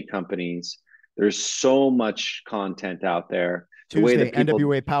so many companies. There's so much content out there. Tuesday,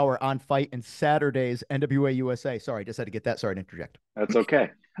 NWA Power on Fite, and Saturdays, NWA USA. Sorry, I just had to get that. Sorry to interject. That's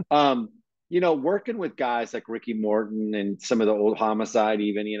okay. Working with guys like Ricky Morton and some of the old Homicide,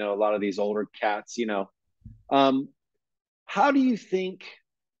 even, a lot of these older cats, how do you think,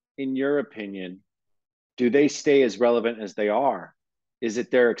 in your opinion, do they stay as relevant as they are? Is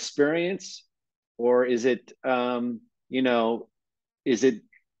it their experience, or is it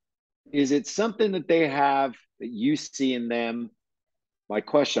is it something that they have that you see in them? My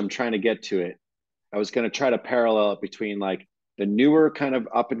question, I'm trying to get to it. I was going to try to parallel it between like the newer kind of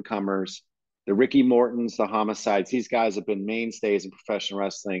up and comers, the Ricky Mortons, the Homicides. These guys have been mainstays in professional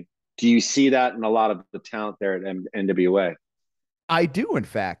wrestling. Do you see that in a lot of the talent there at NWA? I do, in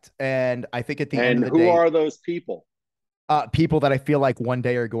fact. And I think at the end And of the who day, are those people? people that I feel like one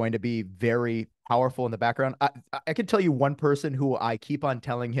day are going to be very powerful in the background. I can tell you one person who I keep on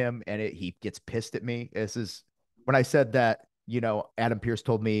telling him, and he gets pissed at me. This is when I said that, Adam Pearce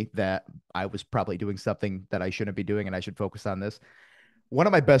told me that I was probably doing something that I shouldn't be doing and I should focus on this. One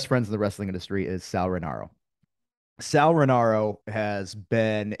of my best friends in the wrestling industry is Sal Renaro. Sal Renaro has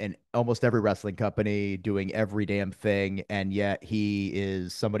been in almost every wrestling company doing every damn thing. And yet he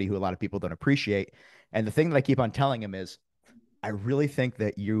is somebody who a lot of people don't appreciate. And the thing that I keep on telling him is, I really think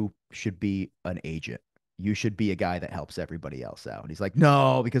that you should be an agent. You should be a guy that helps everybody else out. And he's like,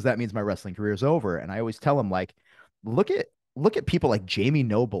 no, because that means my wrestling career is over. And I always tell him, like, look at people like Jamie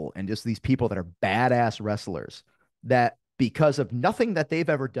Noble and just these people that are badass wrestlers that because of nothing that they've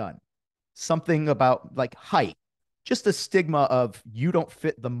ever done, something about like height, just a stigma of you don't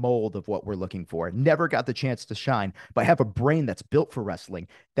fit the mold of what we're looking for, never got the chance to shine, but have a brain that's built for wrestling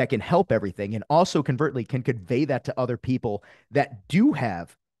that can help everything and also convertly can convey that to other people that do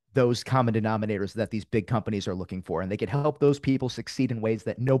have those common denominators that these big companies are looking for. And they can help those people succeed in ways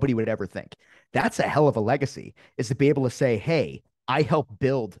that nobody would ever think. That's a hell of a legacy, is to be able to say, hey, I help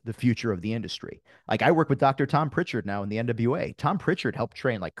build the future of the industry. Like I work with Dr. Tom Pritchard now in the NWA. Tom Pritchard helped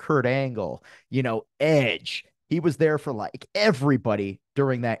train like Kurt Angle, Edge. He was there for like everybody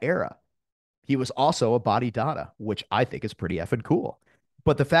during that era. He was also a body Donna, which I think is pretty effing cool.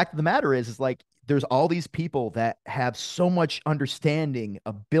 But the fact of the matter is like there's all these people that have so much understanding,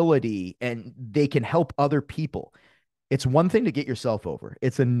 ability, and they can help other people. It's one thing to get yourself over.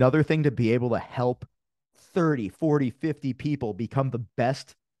 It's another thing to be able to help 30, 40, 50 people become the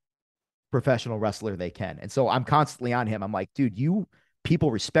best professional wrestler they can. And so I'm constantly on him. I'm like, dude,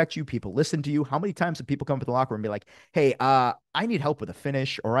 people respect you. People listen to you. How many times have people come to the locker room and be like, hey, I need help with a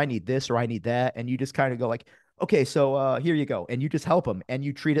finish, or I need this, or I need that. And you just kind of go like, okay, so here you go. And you just help them and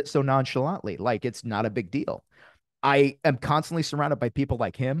you treat it so nonchalantly, like it's not a big deal. I am constantly surrounded by people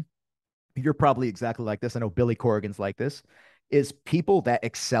like him. You're probably exactly like this. I know Billy Corrigan's like this, is people that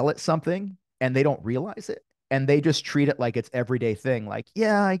excel at something and they don't realize it. And they just treat it like it's everyday thing. Like,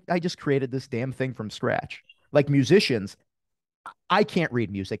 yeah, I just created this damn thing from scratch. Like musicians, I can't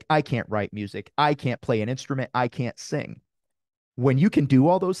read music. I can't write music. I can't play an instrument. I can't sing. When you can do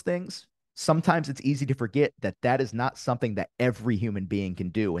all those things, sometimes it's easy to forget that that is not something that every human being can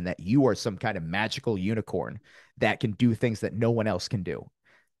do, and that you are some kind of magical unicorn that can do things that no one else can do.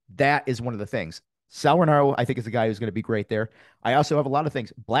 That is one of the things. Sal Renaro, I think, is a guy who's going to be great there. I also have a lot of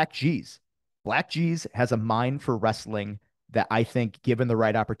things. Black G's. Black G's has a mind for wrestling that I think, given the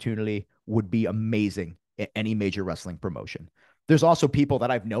right opportunity, would be amazing at any major wrestling promotion. There's also people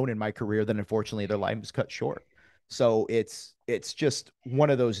that I've known in my career that unfortunately their life was cut short. So it's just one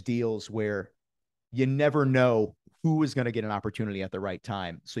of those deals where you never know who is going to get an opportunity at the right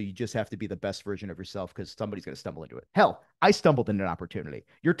time. So you just have to be the best version of yourself because somebody's going to stumble into it. Hell, I stumbled into an opportunity.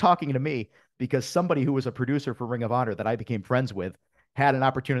 You're talking to me because somebody who was a producer for Ring of Honor that I became friends with had an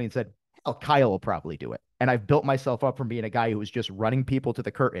opportunity and said, hell, Kyle will probably do it. And I've built myself up from being a guy who was just running people to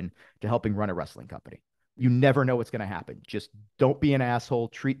the curtain to helping run a wrestling company. You never know what's going to happen. Just don't be an asshole.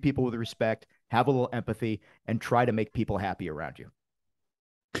 Treat people with respect. Have a little empathy and try to make people happy around you.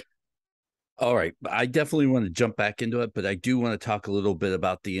 All right. I definitely want to jump back into it, but I do want to talk a little bit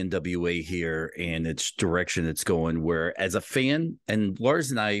about the NWA here and its direction it's going, where as a fan, and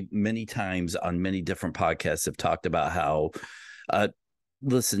Lars and I many times on many different podcasts have talked about how,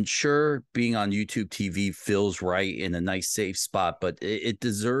 listen, sure, being on YouTube TV feels right in a nice, safe spot, but it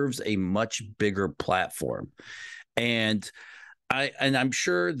deserves a much bigger platform. And I'm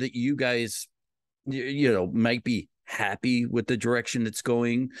sure that you guys, might be happy with the direction it's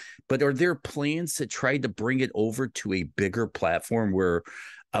going, but are there plans to try to bring it over to a bigger platform where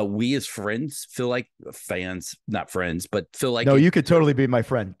we as friends feel like fans, not friends, but feel like no, you could totally be my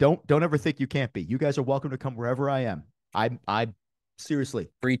friend. Don't ever think you can't be. You guys are welcome to come wherever I am. I seriously,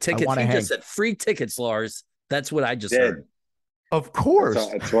 free tickets. He just said free tickets, Lars. That's what I just heard. Of course.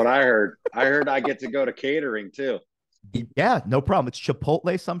 That's what I heard. I heard I get to go to catering too. Yeah, no problem. It's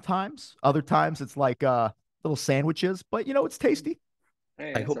Chipotle sometimes. Other times it's like little sandwiches, but it's tasty.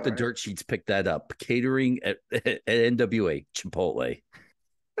 Hey, I hope the dirt sheets pick that up. Catering at NWA Chipotle.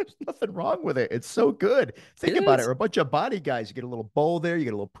 There's nothing wrong with it. It's so good. Think about it. We're a bunch of body guys. You get a little bowl there. You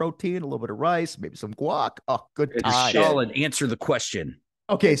get a little protein, a little bit of rice, maybe some guac. Oh, good time. Stalin, answer the question.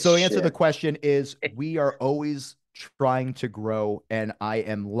 Okay, so answer the question is we are always trying to grow, and I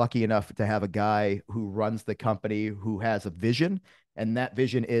am lucky enough to have a guy who runs the company who has a vision, and that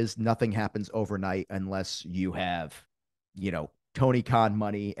vision is nothing happens overnight unless you have, Tony Khan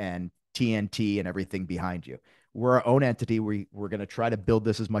money and TNT and everything behind you. We're our own entity. We're going to try to build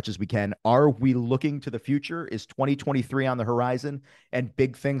this as much as we can. Are we looking to the future? Is 2023 on the horizon and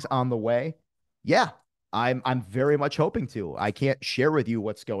big things on the way? Yeah, I'm very much hoping to. I can't share with you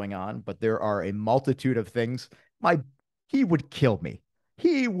what's going on, but there are a multitude of things. He would kill me.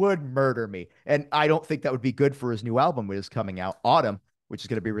 He would murder me. And I don't think that would be good for his new album, which is coming out Autumn, which is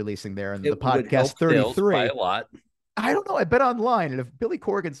going to be releasing there. And the podcast 33. By a lot. I don't know. I bet online. And if Billy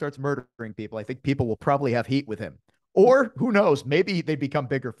Corgan starts murdering people, I think people will probably have heat with him. Or who knows? Maybe they become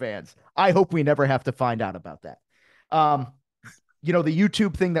bigger fans. I hope we never have to find out about that. The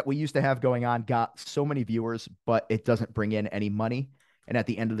YouTube thing that we used to have going on got so many viewers, but it doesn't bring in any money. And at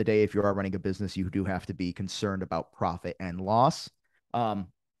the end of the day, if you are running a business, you do have to be concerned about profit and loss.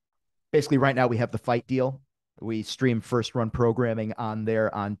 Basically, right now we have the Fite deal. We stream first run programming on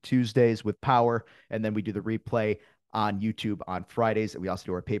there on Tuesdays with Power, and then we do the replay on YouTube on Fridays. We also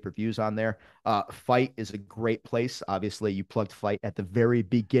do our pay-per-views on there. Fite is a great place. Obviously, you plugged Fite at the very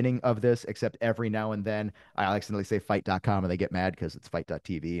beginning of this, except every now and then I accidentally say Fite.com and they get mad because it's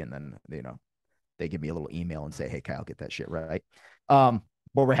Fite.tv, and then, they give me a little email and say, hey, Kyle, get that shit right. But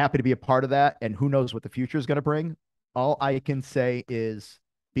we're happy to be a part of that, and who knows what the future is going to bring. All I can say is,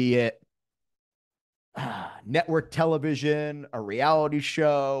 be it network television, a reality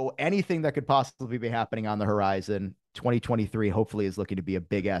show, anything that could possibly be happening on the horizon, 2023 hopefully is looking to be a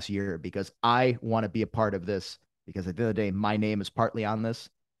big ass year, because I want to be a part of this, because at the end of the day, my name is partly on this,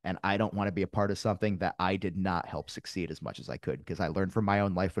 and I don't want to be a part of something that I did not help succeed as much as I could, because I learned from my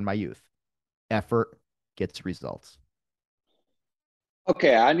own life in my youth. Effort gets results.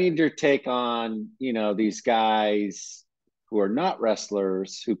 Okay, I need your take on, these guys who are not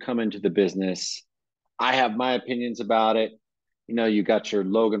wrestlers who come into the business. I have my opinions about it. You got your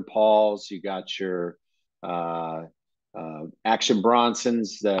Logan Pauls, you got your Action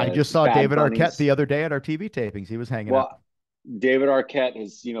Bronsons. I just saw David Arquette the other day at our TV tapings. He was hanging out. David Arquette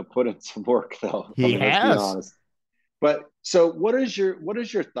has, put in some work though. He has. Let's be honest. But so what is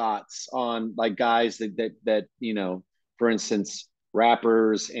your thoughts on like guys that for instance,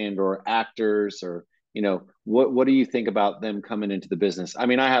 rappers and or actors, or what do you think about them coming into the business? I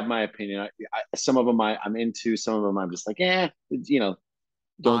mean, I have my opinion. Some of them I'm into, some of them I'm just like,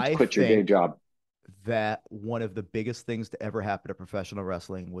 don't quit your day job. That one of the biggest things to ever happen to professional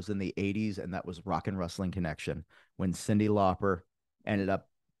wrestling was in the 80s, and that was Rock and Wrestling Connection, when Cyndi Lauper ended up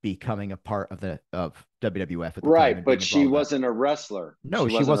becoming a part of WWF at the time. Right, but she wasn't a wrestler. No,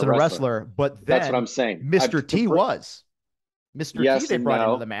 she wasn't a wrestler. But then that's what I'm saying. Mr. T was. Mr. T they brought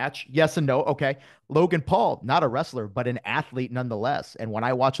into the match. Yes and no. Okay. Logan Paul, not a wrestler, but an athlete nonetheless. And when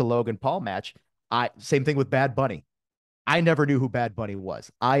I watch a Logan Paul match, same thing with Bad Bunny. I never knew who Bad Bunny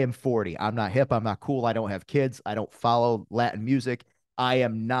was. I am 40. I'm not hip. I'm not cool. I don't have kids. I don't follow Latin music. I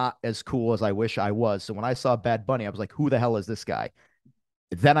am not as cool as I wish I was. So when I saw Bad Bunny, I was like, who the hell is this guy?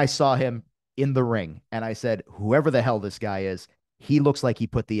 Then I saw him in the ring, and I said, whoever the hell this guy is, he looks like he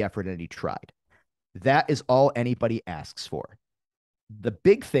put the effort in and he tried. That is all anybody asks for. The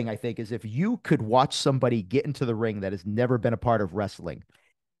big thing, I think, is if you could watch somebody get into the ring that has never been a part of wrestling,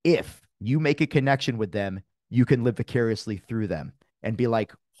 if you make a connection with them, you can live vicariously through them and be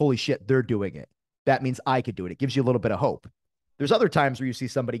like, holy shit, they're doing it. That means I could do it. It gives you a little bit of hope. There's other times where you see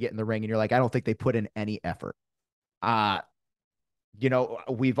somebody get in the ring and you're like, I don't think they put in any effort.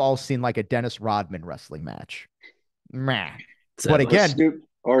 We've all seen like a Dennis Rodman wrestling match. But again,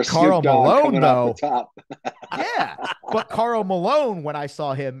 Karl Malone, though. Yeah. But Karl Malone, when I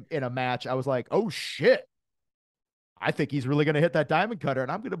saw him in a match, I was like, oh, shit. I think he's really going to hit that diamond cutter, and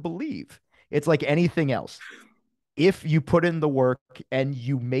I'm going to believe. It's like anything else. If you put in the work and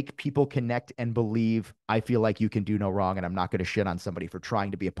you make people connect and believe, I feel like you can do no wrong, and I'm not going to shit on somebody for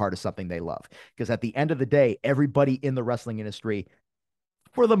trying to be a part of something they love. Because at the end of the day, everybody in the wrestling industry,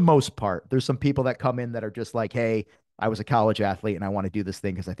 for the most part, there's some people that come in that are just like, hey, I was a college athlete and I want to do this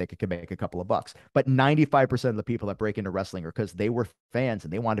thing because I think it could make a couple of bucks. But 95% of the people that break into wrestling are because they were fans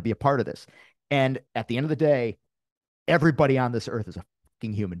and they wanted to be a part of this. And at the end of the day, everybody on this earth is a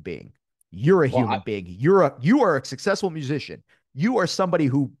fucking human being. You're a human being. You are a successful musician. You are somebody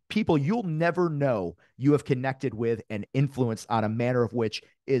who people you'll never know you have connected with and influenced on a manner of which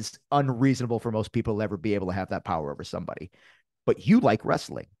is unreasonable for most people to ever be able to have that power over somebody. but you like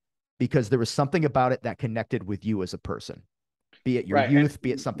wrestling because there was something about it that connected with you as a person, be it your youth,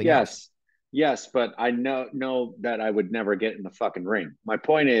 be it something else. Yes, but I know that I would never get in the fucking ring. My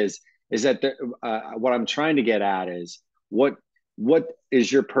point is that what I'm trying to get at is what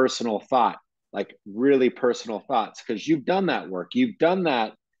is your personal thought, like really personal thoughts, because you've done that work. You've done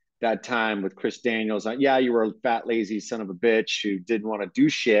that time with Chris Daniels. Yeah, you were a fat, lazy son of a bitch who didn't want to do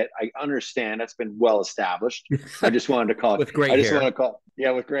shit. I understand. That's been well established. I just wanted to call it. With gray hair.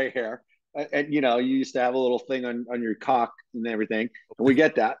 Yeah, with gray hair. And, you used to have a little thing on your cock and everything. And we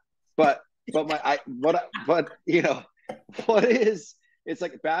get that. But it's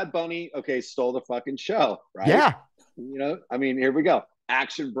like Bad Bunny, okay, stole the fucking show, right? Yeah. I mean, here we go.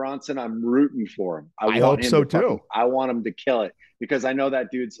 Action Bronson, I'm rooting for him. I hope so too. I want him to kill it because I know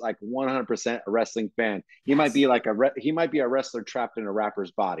that dude's like 100% a wrestling fan. He might be like he might be a wrestler trapped in a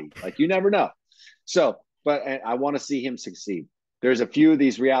rapper's body. Like, you never know. So, but I want to see him succeed. There's a few of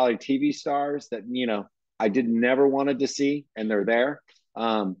these reality TV stars that, I never wanted to see, and they're there.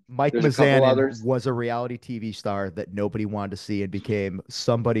 Mike Mizanin was a reality TV star that nobody wanted to see and became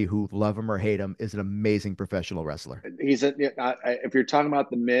somebody who, love him or hate him, is an amazing professional wrestler. If you're talking about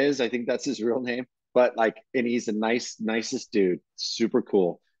the Miz, I think that's his real name, but and he's the nicest dude, super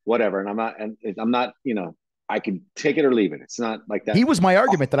cool, whatever. And I'm not, I can take it or leave it. It's not like that. He was my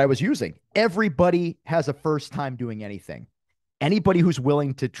argument that I was using. Everybody has a first time doing anything. Anybody who's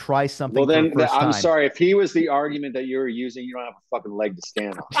willing to try something. Well, then I'm sorry. If he was the argument that you were using, you don't have a fucking leg to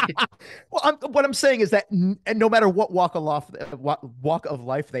stand on. Well, what I'm saying is that no matter what walk of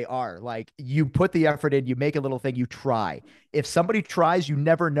life they are, like, you put the effort in, you make a little thing, you try. If somebody tries, you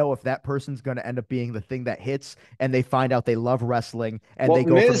never know if that person's going to end up being the thing that hits, and they find out they love wrestling and they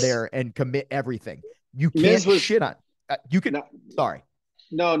go from there and commit everything. You can't shit on. Sorry.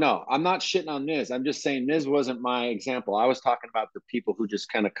 No, I'm not shitting on Miz. I'm just saying Miz wasn't my example. I was talking about the people who just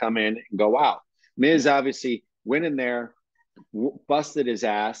kind of come in and go out. Miz obviously went in there, busted his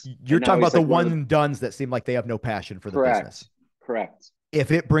ass. You're talking about the one and dones that seem like they have no passion for the business. Correct.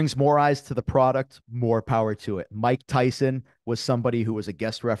 If it brings more eyes to the product, more power to it. Mike Tyson was somebody who was a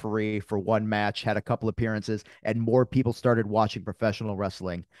guest referee for one match, had a couple appearances, and more people started watching professional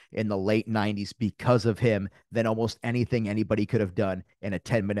wrestling in the late 90s because of him than almost anything anybody could have done in a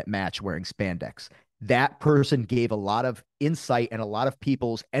 10-minute match wearing spandex. That person gave a lot of insight and a lot of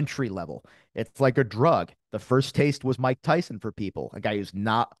people's entry level. It's like a drug. The first taste was Mike Tyson for people, a guy who's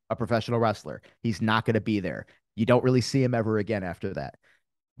not a professional wrestler. He's not going to be there. You don't really see him ever again after that.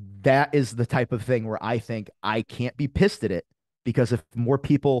 That is the type of thing where I think I can't be pissed at it, because if more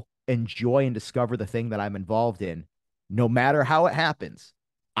people enjoy and discover the thing that I'm involved in, no matter how it happens,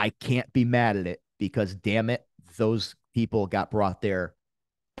 I can't be mad at it, because damn it, those people got brought there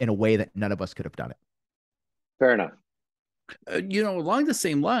in a way that none of us could have done it. Fair enough. Along the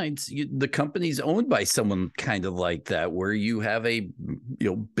same lines, the company's owned by someone kind of like that, where you have a,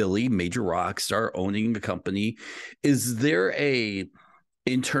 Billy, major rock star, owning the company. Is there a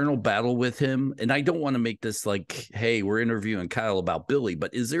internal battle with him? And I don't want to make this like, hey, we're interviewing Kyle about Billy,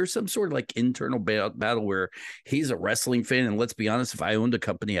 but is there some sort of like internal battle where he's a wrestling fan? And let's be honest, if I owned a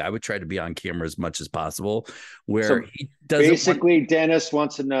company, I would try to be on camera as much as possible, where he doesn't basically Dennis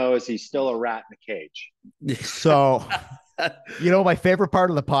wants to know, is he still a rat in a cage? So my favorite part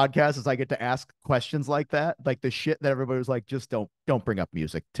of the podcast is I get to ask questions like that, like the shit that everybody was like, just don't bring up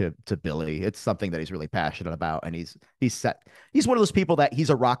music to Billy. It's something that he's really passionate about, and he's one of those people that he's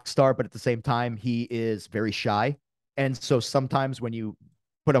a rock star, but at the same time he is very shy. And so sometimes when you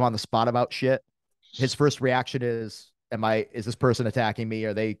put him on the spot about shit, his first reaction is this person attacking me?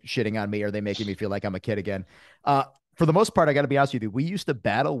 Are they shitting on me? Are they making me feel like I'm a kid again? For the most part, I got to be honest with you, we used to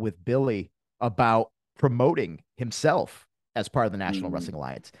battle with Billy about promoting himself as part of the National Wrestling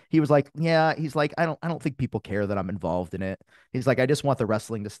Alliance. He was like, I don't think people care that I'm involved in it. He's like, I just want the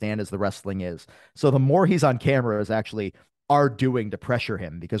wrestling to stand as the wrestling is. So the more he's on camera is actually our doing to pressure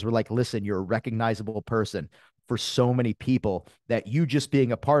him, because we're like, listen, you're a recognizable person for so many people that you just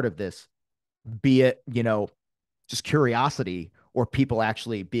being a part of this, be it, just curiosity or people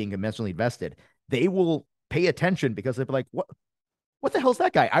actually being immensely invested, they will pay attention, because they'll be like, what the hell's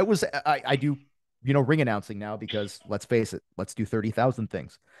that guy? I do ring announcing now, because let's face it, let's do 30,000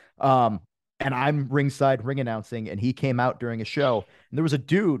 things. And I'm ringside ring announcing, and he came out during a show, and there was a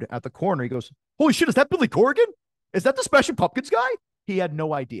dude at the corner. He goes, holy shit, is that Billy Corrigan? Is that the Smashing Pumpkins guy? He had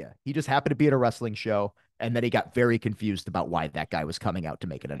no idea. He just happened to be at a wrestling show, and then he got very confused about why that guy was coming out to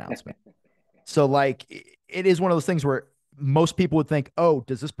make an announcement. So like, it is one of those things where most people would think, oh,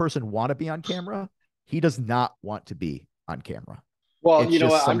 does this person want to be on camera? He does not want to be on camera. Well,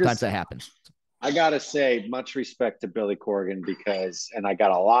 it's sometimes that happens. I gotta say, much respect to Billy Corgan because, and I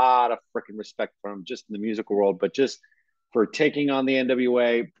got a lot of freaking respect for him just in the musical world, but just for taking on the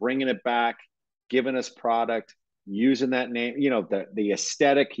NWA, bringing it back, giving us product, using that name, the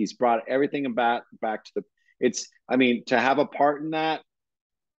aesthetic. He's brought everything back to the. It's, I mean, to have a part in that,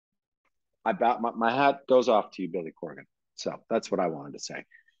 I bet my hat goes off to you, Billy Corgan. So that's what I wanted to say.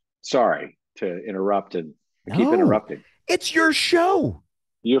 Sorry to interrupt and keep interrupting. It's your show.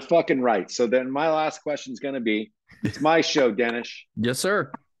 You're fucking right. So then my last question is going to be, it's my show, Dennis. Yes,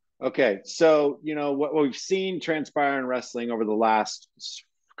 sir. Okay. So, what we've seen transpire in wrestling over the last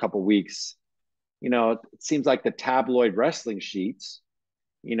couple weeks, it seems like the tabloid wrestling sheets,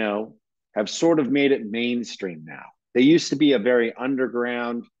 have sort of made it mainstream now. They used to be a very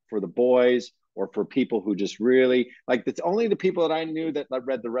underground for the boys or for people who just really like, it's only the people that I knew that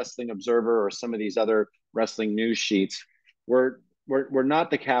read the Wrestling Observer or some of these other wrestling news sheets were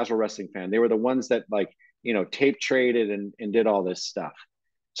not the casual wrestling fan. They were the ones that tape traded and did all this stuff.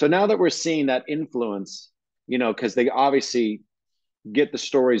 So now that we're seeing that influence, because they obviously get the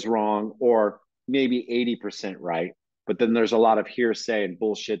stories wrong or maybe 80% right, but then there's a lot of hearsay and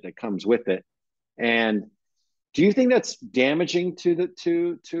bullshit that comes with it. And do you think that's damaging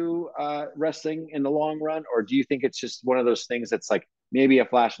to wrestling in the long run, or do you think it's just one of those things that's like maybe a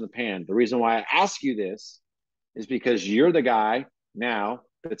flash in the pan? The reason why I ask you this is because you're the guy now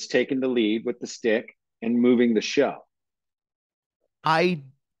that's taking the lead with the stick and moving the show. I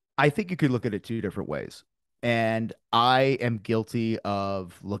think you could look at it two different ways. And I am guilty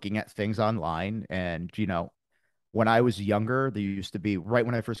of looking at things online. And, when I was younger, there used to be, right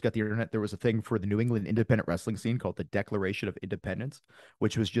when I first got the internet, there was a thing for the New England independent wrestling scene called the Declaration of Independence,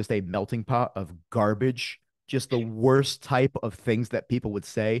 which was just a melting pot of garbage, just the worst type of things that people would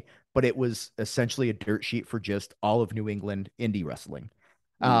say. But it was essentially a dirt sheet for just all of New England indie wrestling.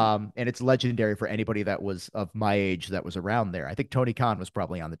 And it's legendary for anybody that was of my age that was around there. I think Tony Khan was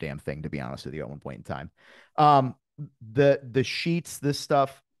probably on the damn thing, to be honest with you, at one point in time. The sheets, this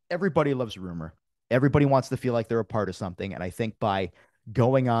stuff, everybody loves rumor. Everybody wants to feel like they're a part of something. And I think by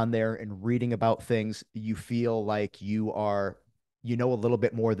going on there and reading about things, you feel like you know a little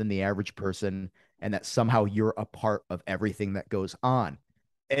bit more than the average person, and that somehow you're a part of everything that goes on.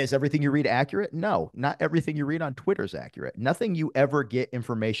 Is everything you read accurate? No, not everything you read on Twitter is accurate. Nothing you ever get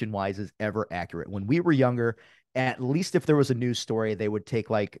information-wise is ever accurate. When we were younger, at least if there was a news story, they would take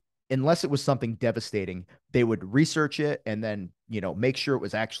unless it was something devastating, they would research it and then, make sure it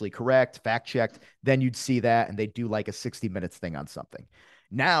was actually correct, fact checked. Then you'd see that and they'd do like a 60 minutes thing on something.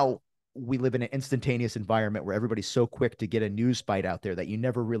 Now we live in an instantaneous environment where everybody's so quick to get a news bite out there that you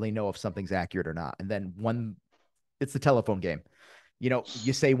never really know if something's accurate or not. And then it's the telephone game.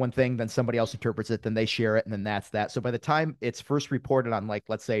 You say one thing, then somebody else interprets it, then they share it, and then that's that. So by the time it's first reported on,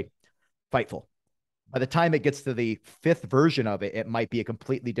 let's say, Fightful, by the time it gets to the fifth version of it, it might be a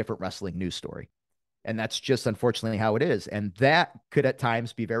completely different wrestling news story. And that's just unfortunately how it is. And that could at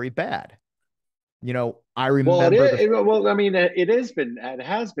times be very bad. I remember. It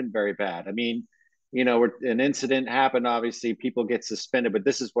has been very bad. I mean, an incident happened, obviously people get suspended, but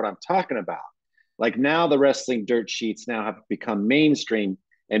this is what I'm talking about. Like now the wrestling dirt sheets now have become mainstream,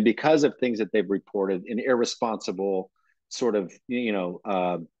 and because of things that they've reported in irresponsible sort of,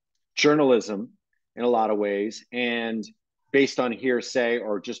 journalism in a lot of ways, and based on hearsay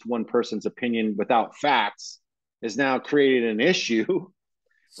or just one person's opinion without facts, is now created an issue,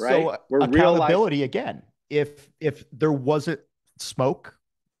 right? So accountability again. If there wasn't smoke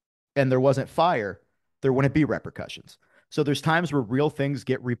and there wasn't fire, there wouldn't be repercussions. So there's times where real things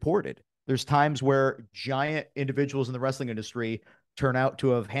get reported. There's times where giant individuals in the wrestling industry turn out to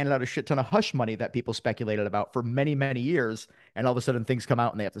have handed out a shit ton of hush money that people speculated about for many, many years. And all of a sudden things come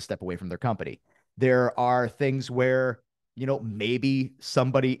out and they have to step away from their company. There are things where, maybe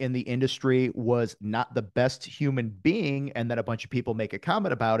somebody in the industry was not the best human being, and then a bunch of people make a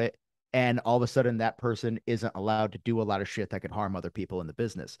comment about it. And all of a sudden that person isn't allowed to do a lot of shit that could harm other people in the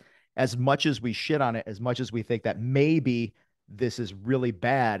business. As much as we shit on it, as much as we think that maybe this is really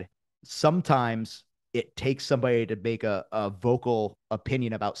bad, sometimes it takes somebody to make a vocal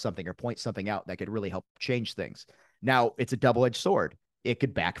opinion about something or point something out that could really help change things. Now, it's a double-edged sword. It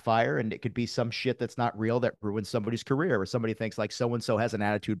could backfire, and it could be some shit that's not real that ruins somebody's career, or somebody thinks like so-and-so has an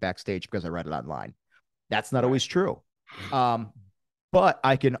attitude backstage because I read it online. That's not always true. But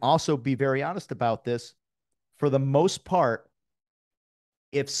I can also be very honest about this. For the most part,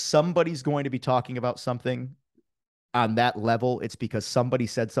 if somebody's going to be talking about something on that level, it's because somebody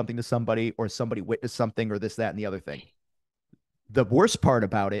said something to somebody, or somebody witnessed something, or this, that, and the other thing. The worst part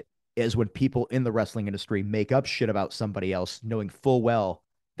about it is when people in the wrestling industry make up shit about somebody else, knowing full well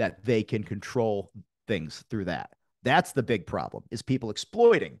that they can control things through that. That's the big problem, is people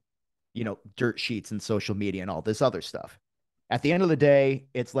exploiting, dirt sheets and social media and all this other stuff. At the end of the day,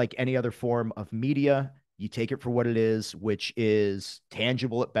 it's like any other form of media. You take it for what it is, which is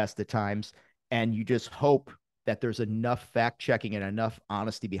tangible at best at times. And you just hope that there's enough fact checking and enough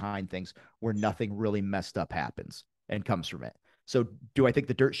honesty behind things where nothing really messed up happens and comes from it. So do I think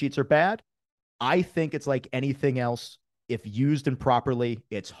the dirt sheets are bad? I think it's like anything else. If used improperly,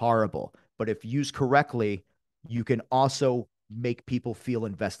 it's horrible. But if used correctly, you can also make people feel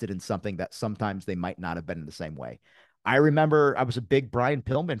invested in something that sometimes they might not have been in the same way. I remember I was a big Brian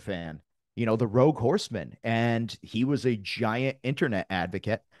Pillman fan, the Rogue Horseman, and he was a giant internet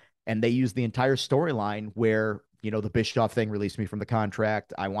advocate. And they used the entire storyline where, the Bischoff thing released me from the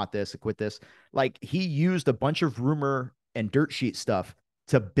contract. I want this, I quit this. Like, he used a bunch of rumor and dirt sheet stuff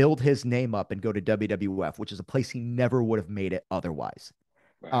to build his name up and go to WWF, which is a place he never would have made it otherwise.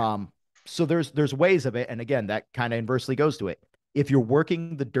 Right. So there's ways of it. And again, that kind of inversely goes to it. If you're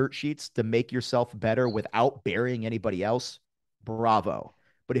working the dirt sheets to make yourself better without burying anybody else, bravo.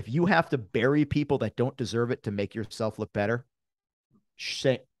 But if you have to bury people that don't deserve it to make yourself look better,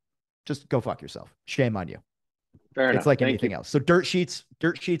 just go fuck yourself. Shame on you. Fair enough. It's like anything else. So dirt sheets,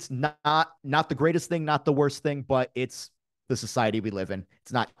 not the greatest thing, not the worst thing, but it's the society we live in.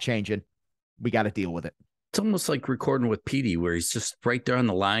 It's not changing. We got to deal with it. It's almost like recording with Petey, where he's just right there on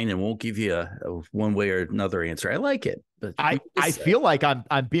the line and won't give you a one way or another answer. I like it. But I feel like I'm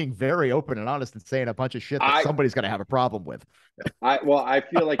being very open and honest and saying a bunch of shit that somebody's going to have a problem with. I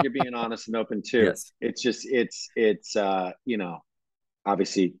feel like you're being honest and open too. Yes. It's just, it's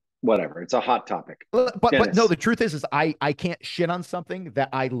obviously whatever. It's a hot topic. But no, the truth is I can't shit on something that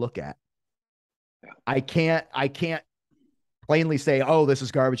I look at. Yeah. I can't plainly say, oh, this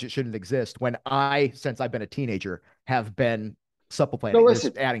is garbage, it shouldn't exist, when since I've been a teenager, have been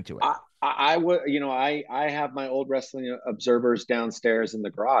supplementing, adding to it. I would, I have my old wrestling observers downstairs in the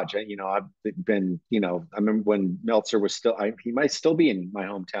garage. I've been, I remember when Meltzer was still, he might still be in my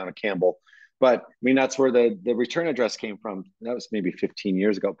hometown of Campbell, but I mean, that's where the return address came from. That was maybe 15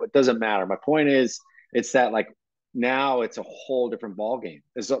 years ago, but it doesn't matter. My point is, it's that like, now it's a whole different ballgame.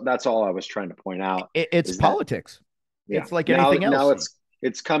 That's all I was trying to point out. It's politics. Yeah. It's like anything else. Now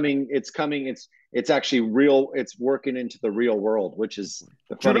it's coming. It's actually real. It's working into the real world, which is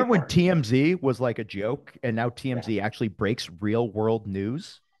the funny remember part. When TMZ was like a joke, and now TMZ actually breaks real world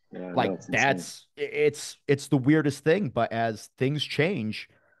news? Yeah, like it's the weirdest thing. But as things change,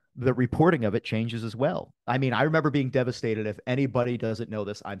 the reporting of it changes as well. I mean, I remember being devastated. If anybody doesn't know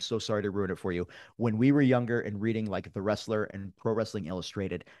this, I'm so sorry to ruin it for you. When we were younger and reading like The Wrestler and Pro Wrestling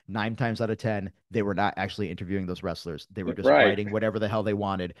Illustrated, 9 times out of 10, they were not actually interviewing those wrestlers. They were just writing whatever the hell they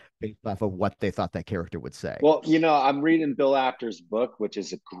wanted based off of what they thought that character would say. Well, I'm reading Bill Apter's book, which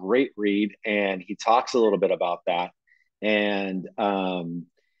is a great read. And he talks a little bit about that. And,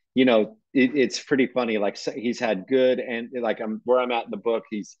 it's pretty funny. Like, he's had good, and like where I'm at in the book,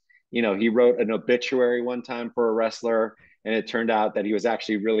 he wrote an obituary one time for a wrestler, and it turned out that he was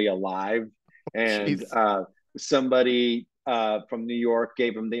actually really alive. And somebody from New York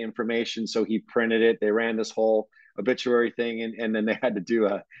gave him the information, so he printed it. They ran this whole obituary thing, and then they had to do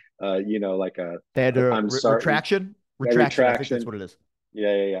retraction. Retraction. I think that's what it is.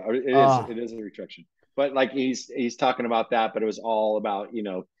 Yeah. It is a retraction. But like he's talking about that, but it was all about,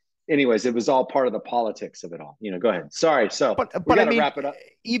 anyways, it was all part of the politics of it all. Go ahead. Sorry. So but I mean, wrap it up.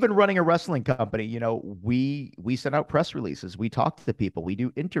 Even running a wrestling company, we send out press releases, we talk to people, we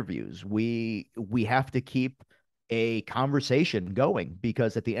do interviews, we have to keep a conversation going,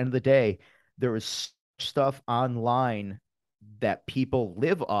 because at the end of the day, there is stuff online that people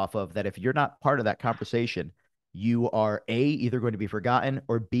live off of, that if you're not part of that conversation, you are A, either going to be forgotten,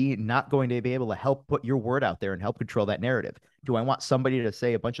 or B, not going to be able to help put your word out there and help control that narrative. Do I want somebody to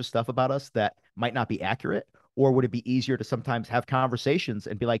say a bunch of stuff about us that might not be accurate? Or would it be easier to sometimes have conversations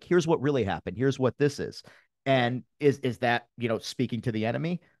and be like, here's what really happened, here's what this is? And is that, speaking to the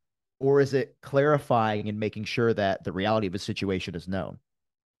enemy? Or is it clarifying and making sure that the reality of a situation is known?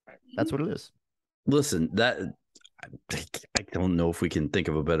 That's what it is. Listen, I don't know if we can think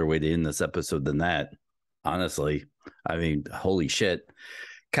of a better way to end this episode than that. Honestly, I mean, holy shit.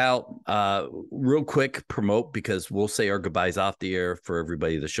 Kyle, real quick, promote, because we'll say our goodbyes off the air for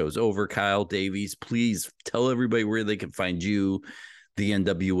everybody. The show's over. Kyle Davies, please tell everybody where they can find you, the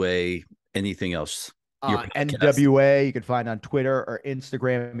NWA, anything else. NWA, you can find on Twitter or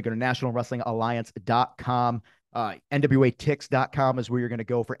Instagram. You go to nationalwrestlingalliance.com. NWATix.com is where you're going to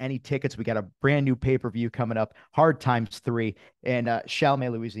go for any tickets. We got a brand new pay-per-view coming up, Hard Times 3, and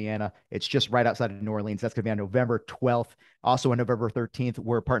Chalmette, Louisiana. It's just right outside of New Orleans. That's going to be on November 12th. Also on November 13th,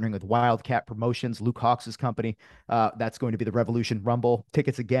 we're partnering with Wildcat Promotions, Luke Hawks' company. That's going to be the Revolution Rumble.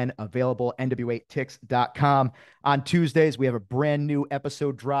 Tickets, again, available, NWATix.com. On Tuesdays, we have a brand new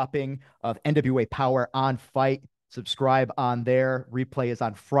episode dropping of NWA Power on Fite. Subscribe on there. Replay is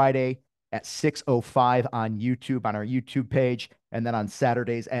on Friday at 6:05 on YouTube, on our YouTube page. And then on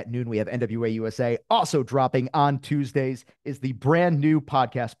Saturdays at noon, we have NWA USA. Also dropping on Tuesdays is the brand new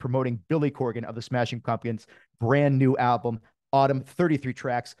podcast promoting Billy Corgan of the Smashing Pumpkins' brand new album, Autumn, 33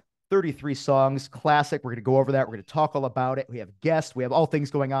 tracks, 33 songs, classic. We're going to go over that. We're going to talk all about it. We have guests. We have all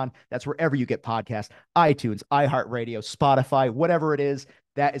things going on. That's wherever you get podcasts, iTunes, iHeartRadio, Spotify, whatever it is.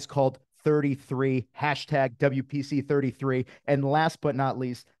 That is called 33, hashtag WPC33. And last but not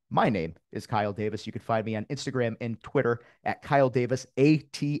least, my name is Kyle Davis. You can find me on Instagram and Twitter at Kyle Davis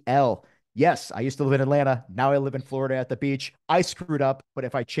ATL. Yes, I used to live in Atlanta. Now I live in Florida at the beach. I screwed up, but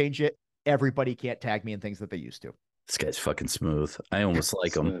if I change it, everybody can't tag me in things that they used to. This guy's fucking smooth. I almost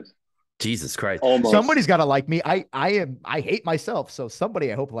like him. Jesus Christ. Almost. Somebody's got to like me. I hate myself. So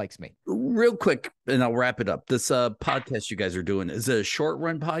somebody I hope likes me. Real quick, and I'll wrap it up. This podcast you guys are doing, is it a short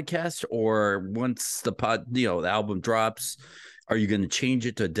run podcast, or once the the album drops, are you going to change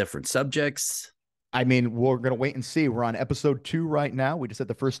it to different subjects? I mean, we're going to wait and see. We're on episode 2 right now. We just had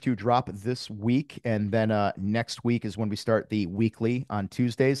the first 2 drop this week. And then next week is when we start the weekly on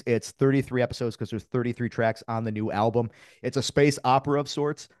Tuesdays. It's 33 episodes because there's 33 tracks on the new album. It's a space opera of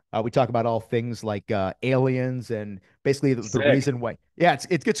sorts. We talk about all things like aliens and basically the reason why. Yeah,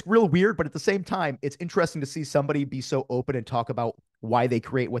 it gets real weird, but at the same time, it's interesting to see somebody be so open and talk about why they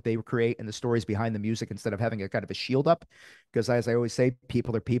create what they create and the stories behind the music instead of having a kind of a shield up. Because as I always say,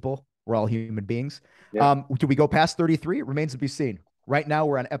 people are people. We're all human beings. Yeah. Do we go past 33? It remains to be seen. Right now,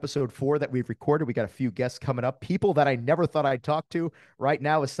 we're on episode 4 that we've recorded. We got a few guests coming up. People that I never thought I'd talk to. Right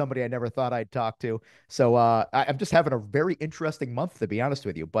now is somebody I never thought I'd talk to. So I'm just having a very interesting month, to be honest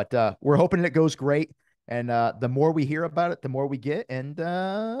with you. But we're hoping it goes great. And the more we hear about it, the more we get. And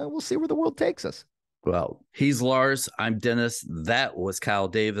we'll see where the world takes us. Well, he's Lars. I'm Dennis. That was Kyle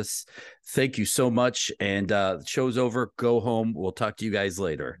Davis. Thank you so much. And the show's over. Go home. We'll talk to you guys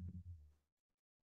later.